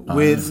see.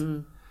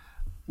 With?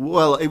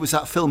 Well, it was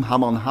that film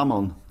Ham on Ham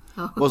on,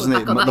 wasn't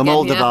it? back on that The again,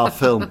 Moldovar yeah.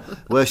 film,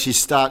 where she's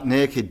stark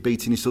naked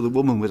beating this other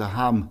woman with a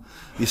ham.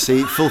 You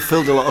see, it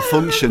fulfilled a lot of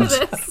functions.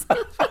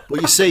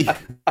 But you see...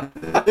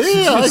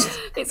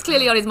 It's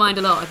clearly on his mind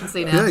a lot, I can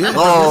see now. Yeah.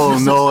 Oh,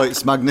 no,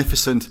 it's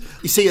magnificent.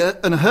 You see,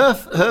 and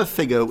her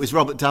figure was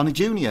Robert Downey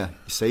Jr., you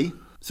see.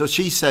 So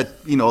she said,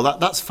 you know,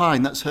 that's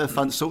fine, that's her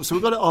fan. So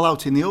we got it all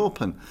out in the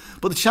open.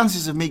 But the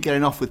chances of me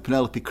getting off with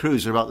Penelope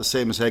Cruz are about the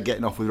same as her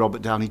getting off with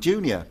Robert Downey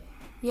Jr.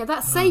 Yeah,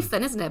 that's safe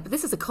then, isn't it? But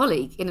this is a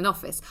colleague in an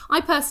office.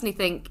 I personally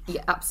think,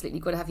 yeah, absolutely,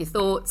 you've got to have your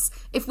thoughts.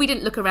 If we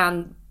didn't look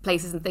around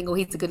places and think, oh,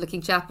 he's a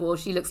good-looking chap, or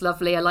she looks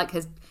lovely, I like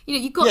his... You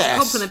know, you've got to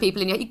compliment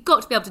people, and you've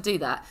got to be able to do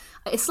that.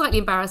 It's slightly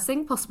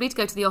embarrassing, possibly, to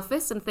go to the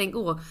office and think,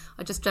 oh,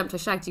 I just dreamt I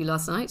shagged you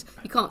last night.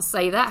 You can't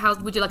say that. How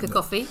would you like a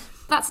coffee?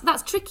 That's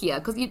trickier,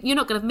 because you're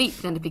not going to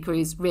meet Penelope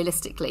Cruz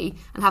realistically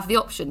and have the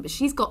option, but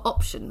she's got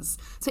options.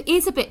 So it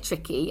is a bit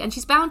tricky, and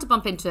she's bound to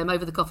bump into him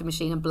over the coffee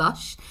machine and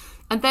blush.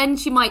 And then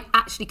she might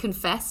actually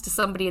confess to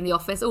somebody in the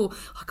office, oh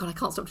God, I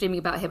can't stop dreaming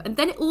about him. And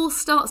then it all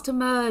starts to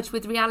merge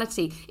with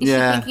reality. Is she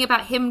thinking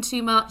about him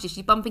too much? Is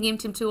she bumping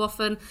into him too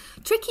often?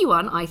 Tricky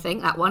one, I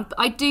think, that one. But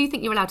I do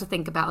think you're allowed to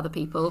think about other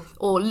people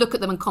or look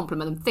at them and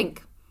compliment them.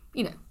 Think,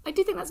 you know, I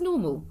do think that's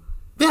normal.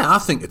 Yeah, I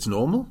think it's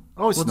normal.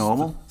 Oh, it's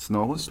normal. It's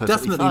normal. It's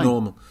Definitely fine.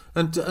 normal.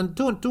 And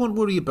don't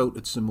worry about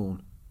it,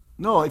 Simone.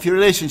 No, if your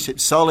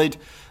relationship's solid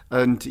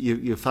and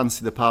you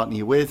fancy the partner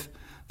you're with,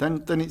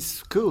 then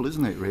it's cool,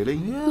 isn't it, really?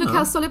 Yeah. Look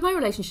how solid my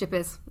relationship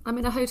is. I'm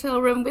in a hotel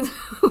room with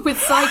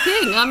Cy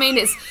King. I mean,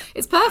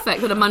 it's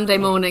perfect on a Monday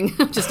morning,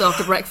 just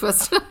after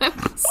breakfast.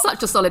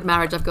 Such a solid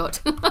marriage I've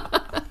got.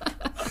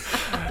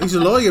 He's a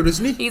lawyer,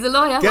 isn't he? He's a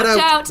lawyer. Get Watch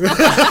out.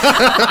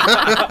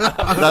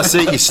 That's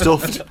it, you're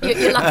stuffed.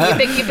 You're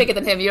lucky. You're bigger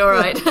than him. You're all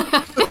right.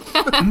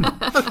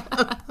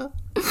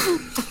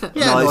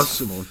 Yeah, Nice. no,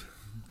 Simone.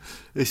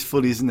 It's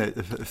funny, isn't it?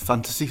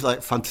 Fantasy,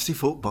 like fantasy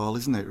football,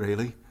 isn't it,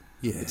 really?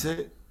 Yeah. It's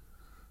it.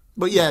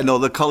 But yeah, no,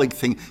 the colleague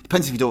thing,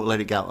 depends if you don't let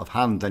it get out of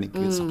hand, then it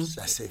gets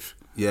obsessive.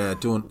 Yeah,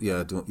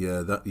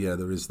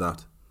 there is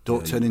that.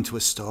 Don't turn into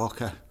a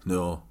stalker.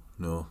 No.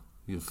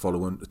 You're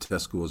following the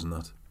Tesco's and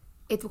that.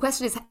 The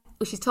question is,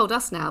 well, she's told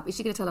us now, is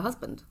she going to tell her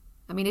husband?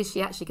 I mean, is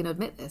she actually going to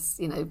admit this,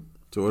 you know?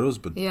 To her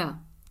husband? Yeah.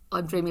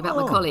 I'm dreaming about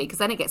my colleague, because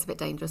then it gets a bit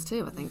dangerous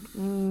too, I think.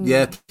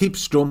 Yeah, keep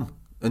strum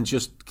and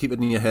just keep it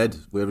in your head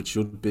where it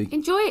should be.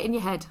 Enjoy it in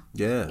your head.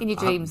 Yeah. In your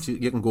dreams.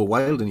 You can go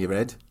wild in your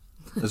head.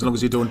 As long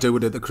as you don't do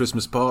it at the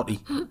Christmas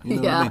party. You know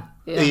what I mean?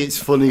 Yeah. It's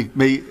funny,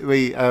 well,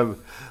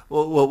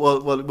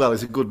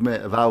 he's a good mate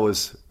of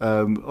ours.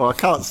 I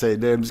can't say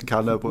names,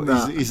 can I?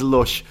 But he's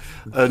lush,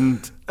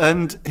 and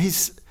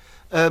his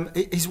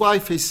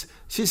wife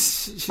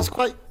she's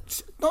quite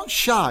not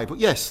shy, but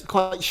yes,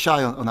 quite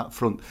shy on that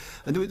front.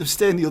 And we were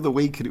staying the other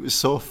week, and it was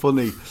so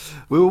funny.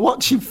 We were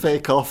watching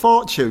Fake or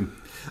Fortune,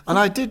 and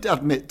I did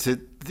admit to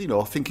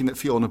thinking that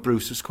Fiona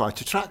Bruce was quite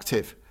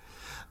attractive.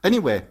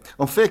 Anyway,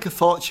 on Fake or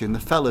Fortune, the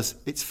fellas,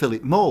 it's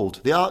Philip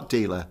Mould, the art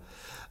dealer.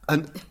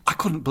 And I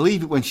couldn't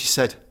believe it when she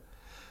said,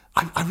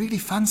 I really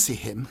fancy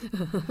him.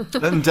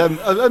 and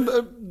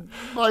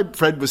my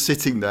friend was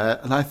sitting there,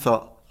 and I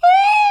thought,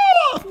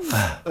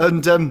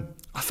 and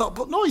I thought,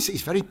 but no,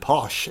 he's very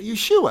posh. Are you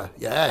sure?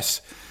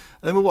 Yes.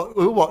 And then we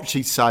were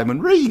watching Simon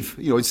Reeve,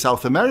 in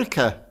South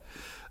America.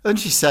 And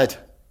she said,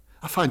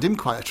 I find him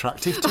quite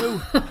attractive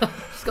too.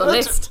 She's got a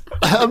list.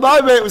 And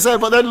my mate was there,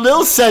 but then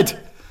Lil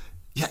said,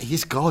 yeah, he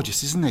is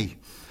gorgeous, isn't he?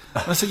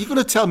 And I said, you're going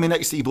to tell me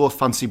next that you both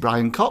fancy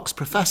Brian Cox,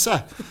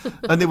 Professor?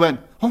 And they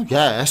went, oh,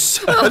 yes.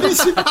 And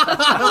it's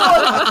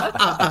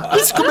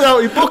coming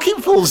out in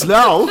bucketfuls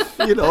now,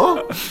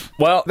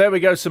 Well, there we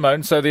go,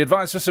 Simone. So the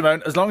advice for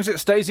Simone, as long as it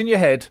stays in your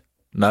head,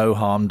 no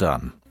harm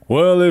done.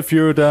 Well, if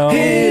you're down,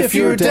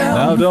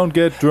 now don't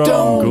get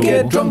drunk.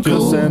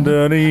 Just send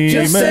an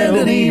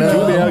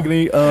email,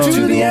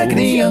 to the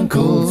Agony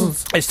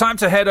Uncles. It's time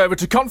to head over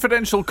to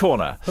Confidential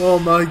Corner. Oh,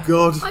 my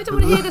God. I don't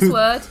want to hear this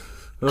word.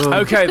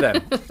 Okay,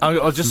 then.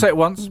 I'll just say it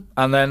once,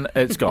 and then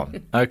it's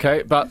gone.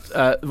 Okay? But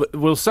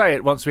we'll say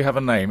it once we have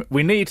a name.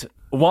 We need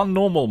one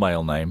normal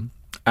male name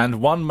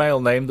and one male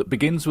name that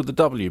begins with a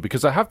W,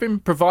 because I have been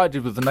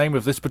provided with the name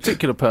of this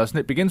particular person.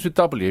 It begins with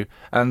W,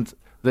 and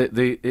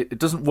it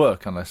doesn't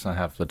work unless I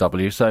have the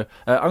W. So,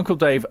 Uncle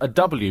Dave, a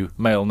W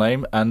male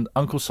name, and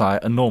Uncle Si,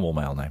 a normal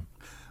male name.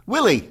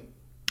 Willie.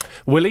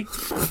 Willie.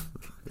 Oh,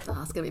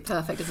 that's going to be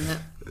perfect, isn't it?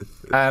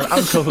 And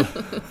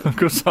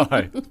Uncle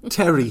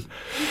Si.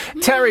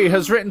 Terry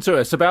has written to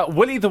us about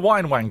Willie the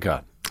Wine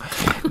Wanker.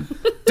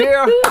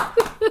 Dear...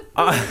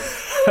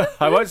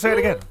 I won't say it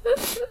again.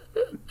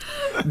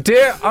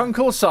 Dear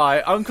Uncle Si,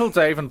 Uncle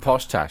Dave and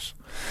Posh Tash,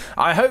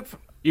 I hope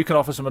you can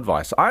offer some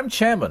advice. I'm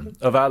chairman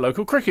of our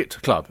local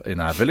cricket club in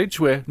our village.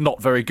 We're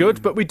not very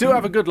good, but we do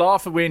have a good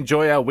laugh and we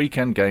enjoy our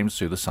weekend games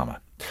through the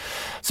summer.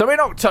 So in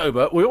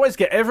October, we always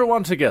get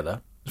everyone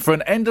together for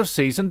an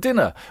end-of-season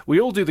dinner. We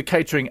all do the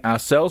catering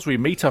ourselves. We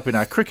meet up in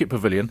our cricket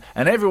pavilion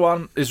and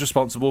everyone is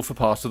responsible for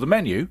part of the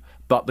menu,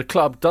 but the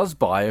club does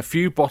buy a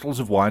few bottles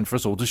of wine for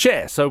us all to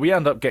share. So we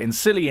end up getting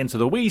silly into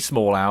the wee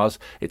small hours.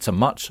 It's a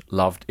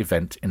much-loved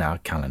event in our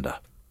calendar.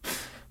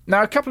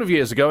 Now, a couple of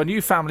years ago, a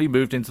new family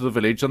moved into the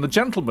village and the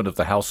gentleman of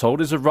the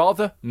household is a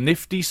rather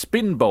nifty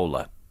spin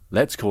bowler.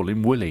 Let's call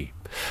him Willie.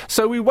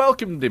 So we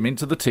welcomed him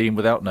into the team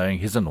without knowing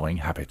his annoying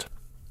habit.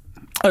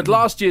 At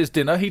last year's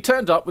dinner, he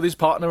turned up with his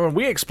partner and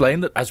we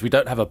explained that as we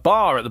don't have a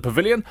bar at the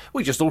pavilion,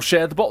 we just all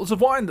share the bottles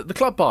of wine that the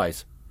club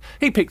buys.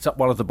 He picked up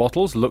one of the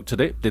bottles, looked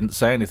at it, didn't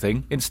say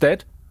anything,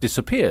 instead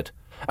disappeared,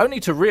 only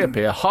to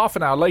reappear half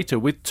an hour later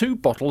with 2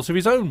 bottles of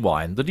his own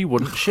wine that he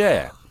wouldn't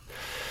share.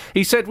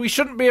 He said we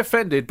shouldn't be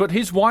offended, but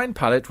his wine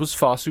palate was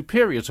far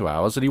superior to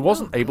ours and he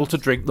wasn't able to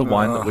drink the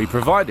wine that we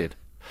provided.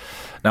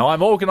 Now,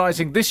 I'm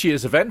organising this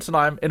year's event and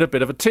I'm in a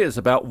bit of a tiz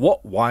about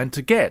what wine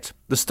to get.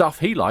 The stuff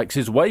he likes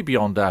is way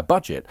beyond our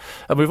budget,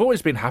 and we've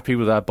always been happy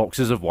with our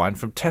boxes of wine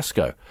from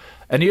Tesco.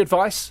 Any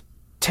advice?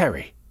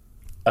 Terry,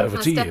 over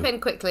to you. Step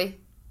in quickly.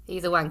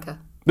 He's a wanker.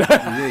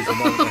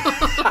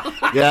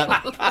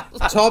 Yeah.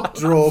 Top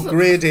draw,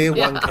 grade A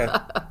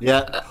wanker.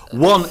 Yeah.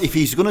 One, if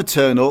he's going to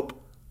turn up,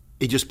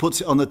 he just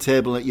puts it on the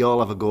table and you all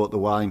have a go at the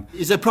wine.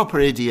 He's a proper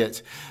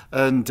idiot,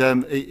 and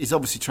he's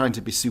obviously trying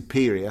to be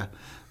superior.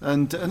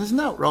 And there's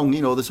nothing wrong,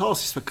 you know, there's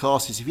horses for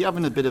courses. If you're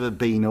having a bit of a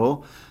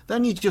beano,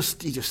 then you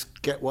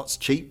just get what's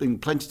cheap and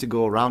plenty to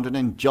go around and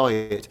enjoy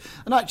it.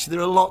 And actually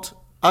there are a lot,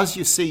 as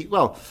you see,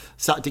 well,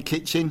 Saturday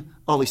Kitchen,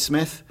 Ollie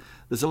Smith,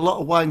 there's a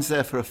lot of wines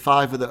there for a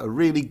 £5 that are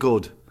really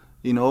good,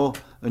 you know,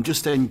 and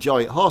just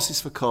enjoy it. Horses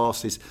for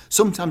courses.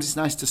 Sometimes it's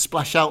nice to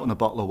splash out on a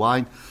bottle of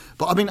wine.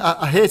 But I mean,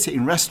 I hate it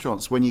in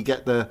restaurants when you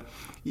get the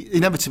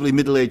inevitably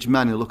middle-aged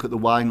men who look at the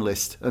wine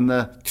list and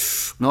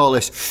all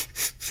this,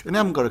 and they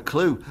haven't got a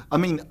clue. I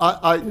mean,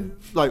 I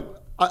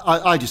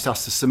just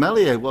ask the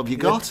sommelier, what have you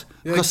got?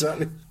 Yeah,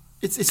 exactly.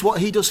 It's what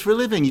he does for a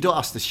living. You don't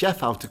ask the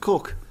chef how to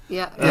cook.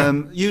 Yeah.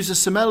 Use a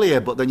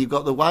sommelier, but then you've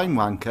got the wine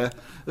wanker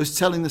who's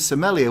telling the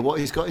sommelier what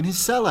he's got in his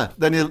cellar.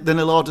 Then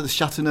he'll order the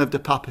Chateauneuf de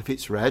Pape if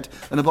it's red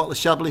and a bottle of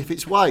Chablis if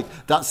it's white.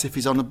 That's if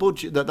he's on a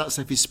budget. That's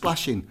if he's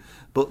splashing.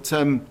 But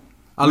I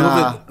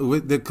love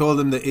it. They call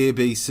them the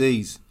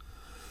ABCs.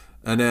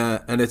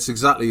 And it's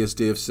exactly as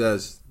Dave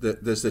says,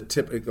 that there's a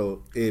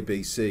typical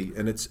ABC,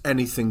 and it's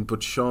anything but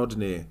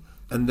Chardonnay.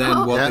 And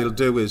then they'll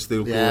do is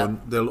they'll go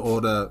and they'll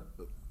order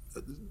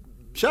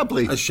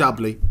Chablis. A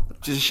Chablis.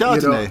 Which is a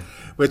Chardonnay. You know,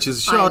 which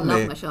is a Chardonnay. I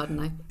love my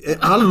Chardonnay.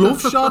 I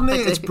love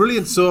Chardonnay. It's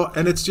brilliant. So,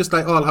 and it's just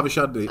like, I'll have a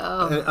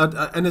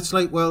Chardonnay, and it's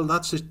like, well,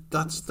 that's a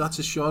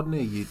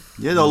Chardonnay.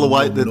 All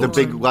the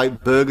big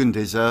white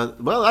Burgundies.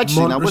 Well,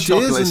 actually, now we're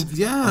talking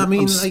about. I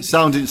mean,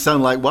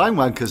 sound like wine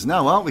wankers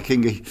now, aren't we,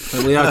 Kingy?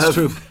 Yeah, it's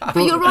true.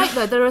 But you're right,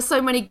 though. There are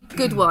so many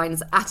good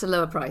wines at a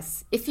lower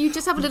price. If you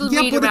just have a little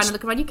read around and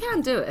look around, you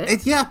can do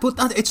it.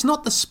 But it's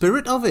not the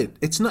spirit of it.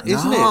 It's not,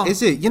 isn't it?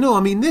 Is it? You know,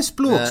 I mean, this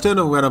bloke's turn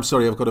over. I'm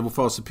sorry, I've got a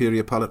far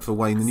superior palate for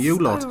wine than you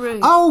lot. Rude.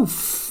 Oh,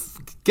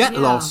 get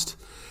lost.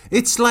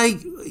 It's like,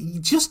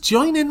 just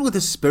join in with the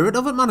spirit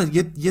of it, man.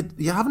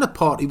 You're having a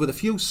party with a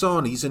few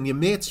sarnies and your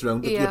mates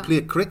around that you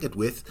play cricket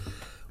with.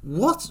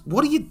 What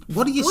are you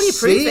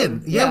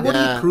saying? Yeah. What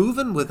are you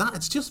proving with that?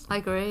 It's just I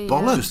agree.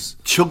 bollocks.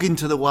 Just chug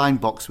into the wine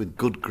box with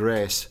good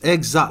grace.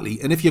 Exactly.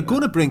 And if you're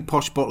going to bring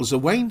posh bottles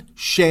of wine,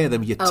 share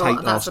them, you tight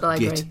ass that's what I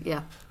git. agree.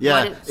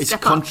 Yeah, it's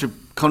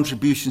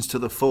contributions to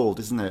the fold,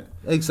 isn't it?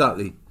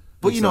 Exactly.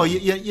 But you know,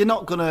 you're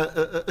not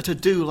gonna to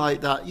do like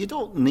that. You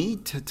don't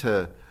need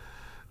to.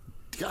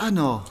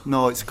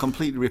 No, it's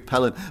completely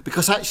repellent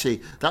because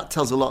actually that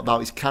tells a lot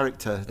about his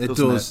character. It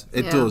does.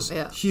 It does.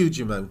 Yeah.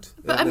 Huge amount.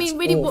 But I mean,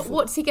 really,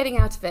 what's he getting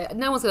out of it?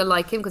 No one's going to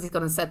like him because he's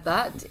gone and said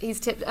that. He's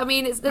tipped. I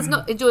mean, it's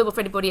not enjoyable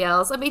for anybody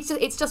else. I mean,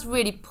 it's just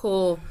really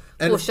poor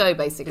show,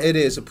 basically. It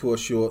is a poor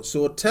show.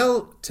 So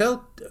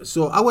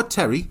so our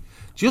Terry.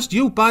 Just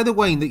you buy the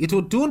wine that you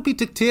don't be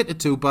dictated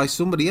to by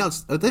somebody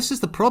else. This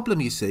is the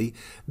problem, you see.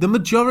 The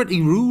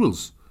majority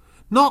rules.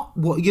 Not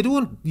what you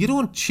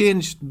don't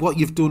change what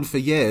you've done for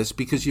years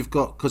because he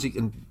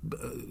can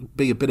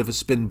be a bit of a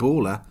spin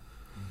bowler.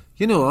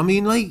 You know, I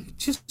mean, like,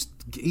 just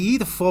he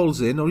either falls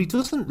in or he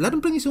doesn't. Let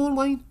him bring his own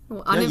wine.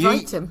 Well,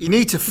 uninvite him. You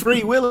need to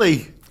free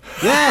Willie.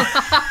 Yeah.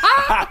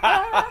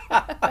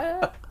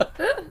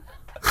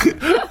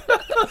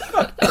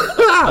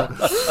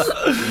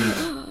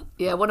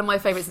 Yeah, one of my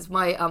favourites is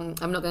my I'm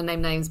not going to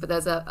name names, but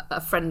there's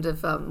a friend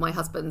of my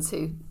husband's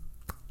who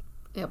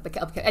Yeah,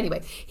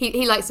 anyway,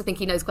 he likes to think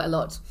he knows quite a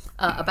lot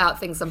about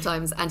things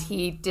sometimes, and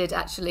he did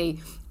actually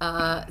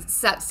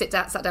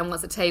sat down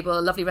once at a table,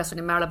 a lovely restaurant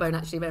in Marylebone,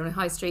 actually, Marylebone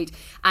High Street,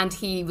 and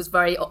he was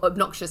very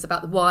obnoxious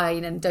about the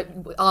wine and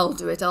I'll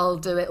do it,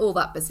 all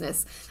that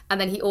business. And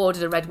then he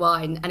ordered a red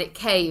wine, and it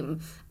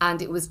came,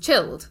 and it was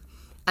chilled.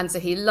 And so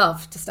he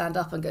loved to stand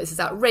up and go, "This is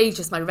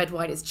outrageous, my red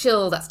wine is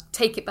chilled,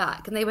 take it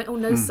back." And they went, "Oh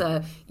no,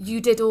 sir, you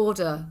did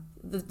order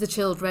the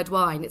chilled red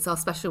wine, it's our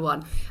special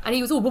one." And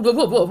he was all blah, blah,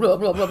 blah, blah,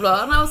 blah, blah,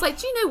 blah. And I was like,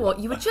 do you know what?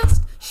 You were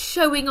just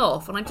showing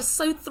off. And I'm just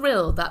so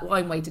thrilled that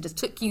wine waiter just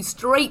took you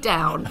straight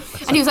down.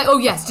 And he was like, "Oh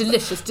yes,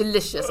 delicious,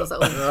 delicious." I was like,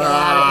 "Oh, get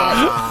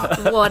out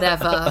of here."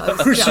 Whatever.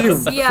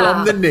 Presumed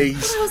from the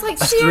knees. And I was like,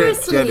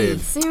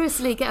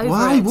 seriously, get over it.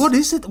 Why? What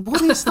is it?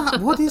 What is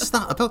that? What is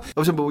that about? I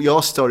was about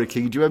your story,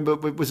 King. Do you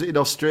remember, was it in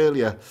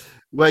Australia?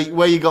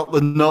 Where you got the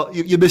knot,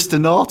 you missed a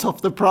knot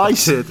off the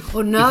price. Oh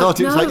no! You thought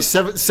it was like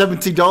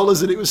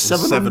 $70 and it was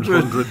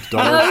 $700. No,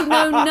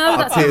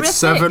 that's I paid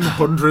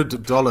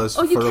horrific. $700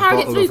 Oh, you for a carried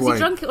it bottle through of because wine. you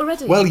drunk it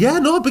already. Well, yeah,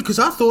 no, because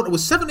I thought it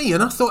was 70,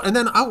 and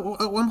then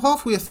I'm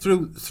halfway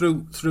through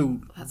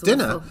That's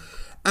dinner, awful.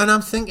 and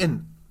I'm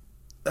thinking,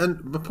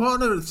 and my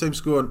partner at the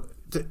time's going,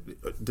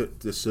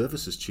 the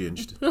service has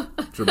changed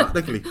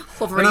dramatically.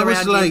 Hovering And I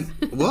was around like,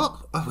 you.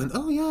 what? I went,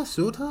 oh yeah,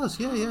 so it has,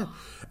 yeah.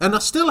 And I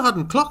still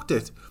hadn't clocked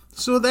it.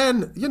 So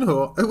then,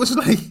 it was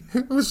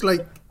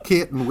like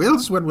Kate and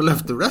Wills when we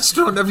left the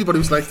restaurant. Everybody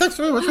was like, "Thanks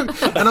very much."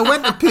 And I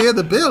went to pay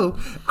the bill.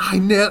 My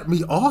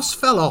arse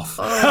fell off.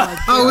 Oh my God.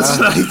 I was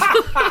like,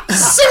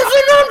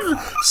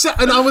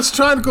 700. And I was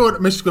trying to go, and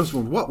Miss goes,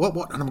 what?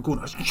 And I'm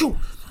going,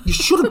 you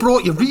should have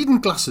brought your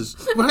reading glasses.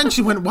 And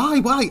she went,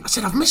 why? I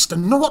said, "I've missed a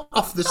note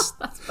off this."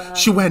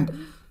 She went,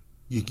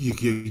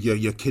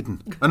 you're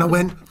kidding. And I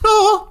went,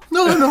 no,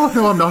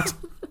 I'm not.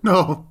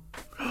 No.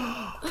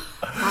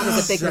 That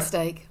is a big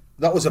mistake.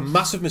 That was a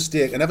massive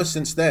mistake, and ever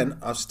since then,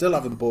 I still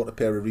haven't bought a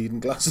pair of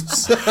reading glasses.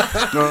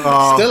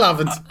 Still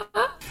haven't.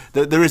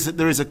 There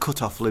is a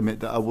cut-off limit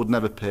that I would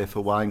never pay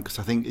for wine, because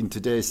I think in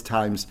today's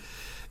times,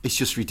 it's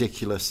just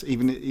ridiculous.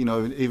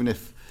 Even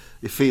if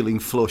you're feeling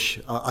flush,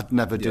 I'd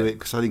never do it,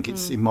 because I think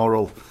it's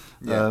immoral.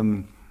 Yeah.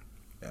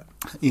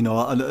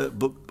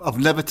 But I've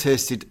never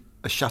tasted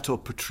a Chateau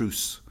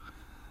Petrus.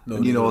 No,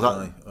 and neither have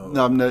I. Oh.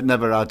 No, I've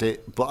never had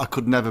it, but I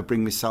could never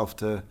bring myself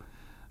to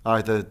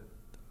either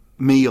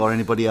me or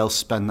anybody else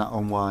spend that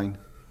on wine.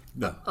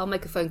 No. I'll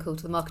make a phone call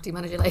to the marketing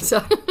manager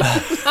later.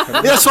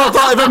 That's what I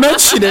thought. If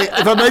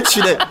I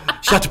mention it,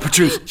 Chateau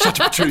Petrus.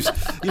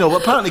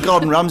 Apparently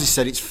Gordon Ramsay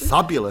said it's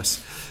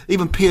fabulous.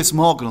 Even Piers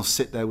Morgan will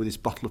sit there with his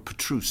bottle of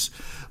Petrus.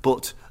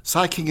 But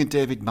Cy King and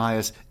David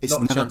Myers, it's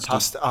Not a never chance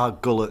passed our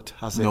gullet,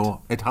 has it?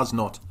 No, it has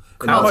not.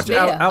 How much? beer,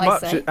 I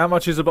say. How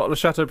much is a bottle of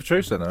Chateau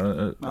Petrus then?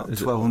 About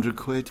 1,200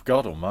 quid.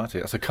 God Almighty,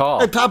 that's a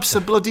car.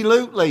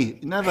 Absolutely,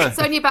 never. It's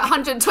only about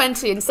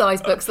 120 in size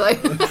books, though.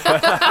 It's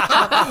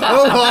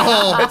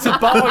a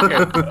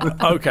bargain.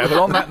 Okay,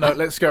 well, on that note,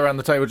 let's go around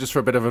the table just for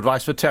a bit of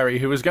advice for Terry,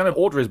 who is going to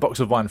order his box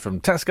of wine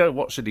from Tesco.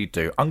 What should he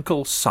do?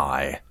 Uncle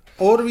Si.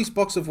 Order his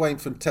box of wine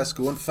from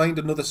Tesco and find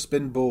another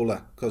spin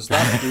bowler, because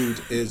that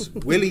dude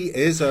Willie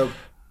is a...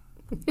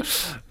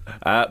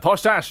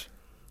 Posh Dash.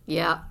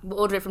 Yeah,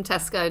 we'll order it from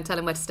Tesco and tell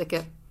him where to stick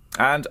it.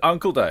 And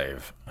Uncle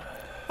Dave.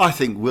 I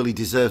think Willie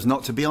deserves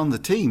not to be on the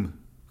team,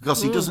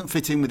 because he doesn't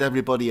fit in with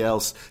everybody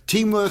else.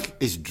 Teamwork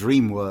is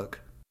dream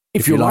work.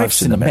 If your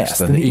life's in a mess,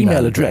 then the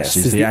email address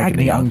is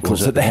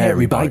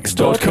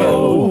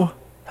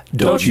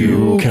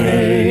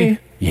theagonyyuncles@thehairybikes.co.uk.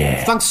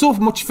 Yeah. Thanks so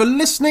much for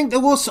listening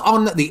to us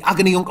on the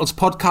Agony Uncles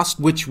podcast,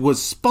 which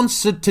was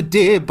sponsored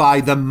today by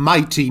the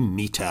Mighty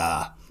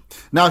Meter.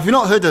 Now, if you've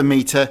not heard of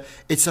Meter,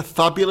 it's a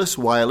fabulous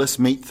wireless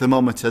meat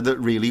thermometer that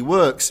really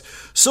works.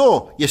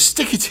 So, you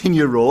stick it in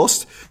your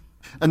roast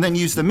and then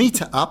use the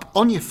Meter app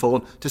on your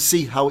phone to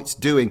see how it's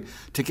doing,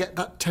 to get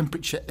that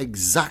temperature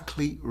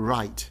exactly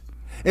right.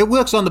 It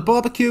works on the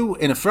barbecue,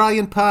 in a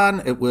frying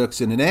pan, it works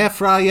in an air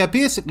fryer.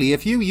 Basically,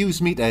 if you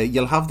use Meter,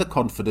 you'll have the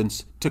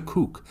confidence to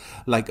cook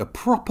like a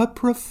proper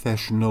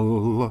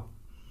professional.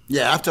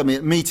 Yeah, I have to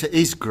admit, Meter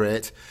is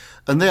great.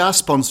 And they are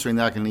sponsoring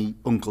the Agony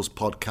Uncles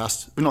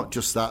podcast. But not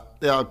just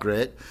that, they are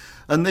great.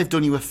 And they've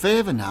done you a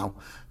favour now,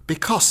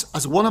 because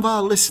as one of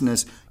our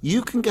listeners,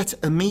 you can get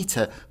a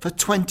Meter for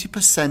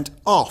 20%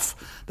 off.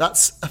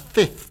 That's a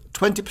fifth,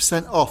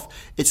 20% off.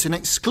 It's an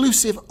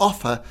exclusive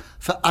offer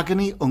for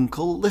Agony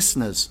Uncle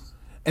listeners.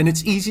 And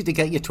it's easy to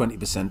get your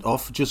 20%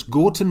 off. Just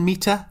go to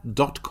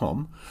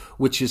meter.com,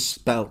 which is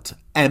spelt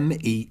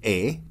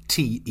MEATER,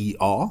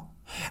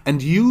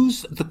 and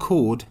use the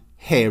code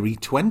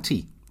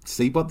HAIRY20.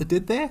 See what they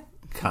did there?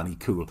 Canny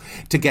cool.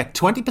 To get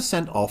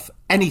 20% off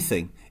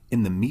anything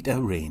in the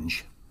Meter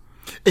range.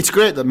 It's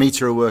great that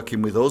Meter are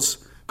working with us,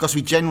 because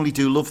we generally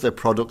do love their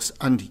products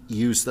and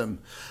use them.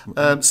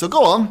 So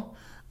go on,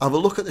 have a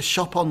look at the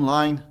shop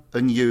online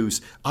and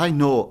use. I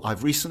know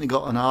I've recently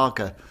got an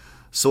Arga,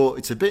 so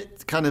it's a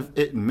bit kind of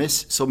hit and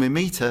miss, so my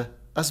Meter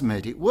has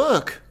made it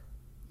work.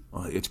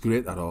 Oh, it's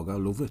great, that Arga. I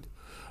love it.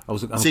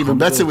 It's even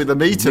better with the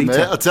meter, mate,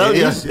 I tell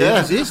you. It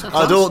is.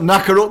 I don't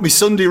knacker up my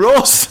Sunday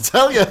roast, I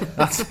tell you.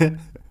 That's it.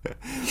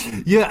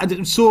 Yeah,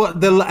 and so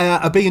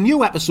there'll be a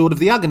new episode of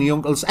The Agony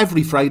Uncles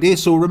every Friday,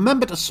 so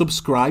remember to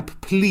subscribe,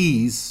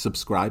 please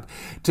subscribe,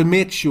 to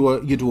make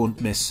sure you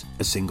don't miss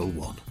a single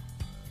one.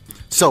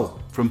 So,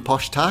 from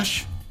Posh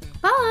Tash,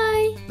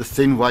 Bye. the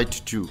Thin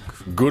White Duke,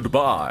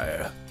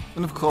 Goodbye.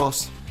 and of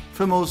course,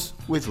 from us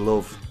with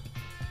love.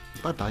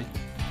 Bye-bye.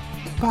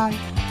 Bye.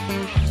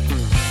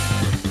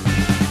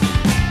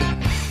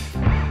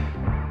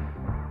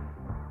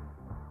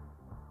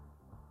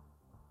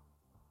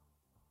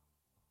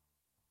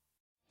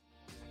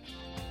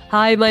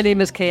 Hi, my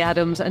name is Kay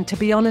Adams, and to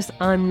be honest,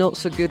 I'm not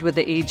so good with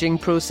the ageing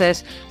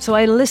process, so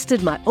I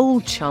enlisted my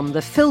old chum,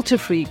 the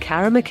filter-free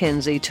Cara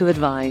McKenzie, to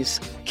advise.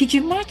 Could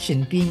you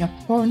imagine being a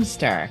porn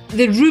star?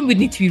 The room would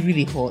need to be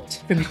really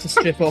hot for me to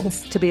strip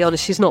off. To be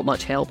honest, she's not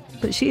much help,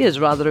 but she is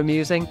rather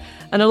amusing.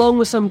 And along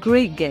with some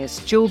great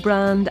guests, Joe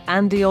Brand,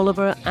 Andy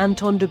Oliver,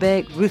 Anton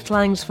Dubeck, Ruth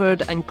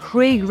Langsford and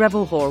Craig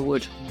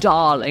Revel-Horwood,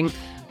 darling,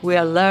 we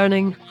are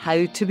learning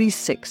how to be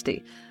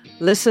 60.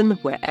 Listen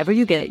wherever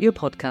you get your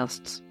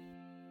podcasts.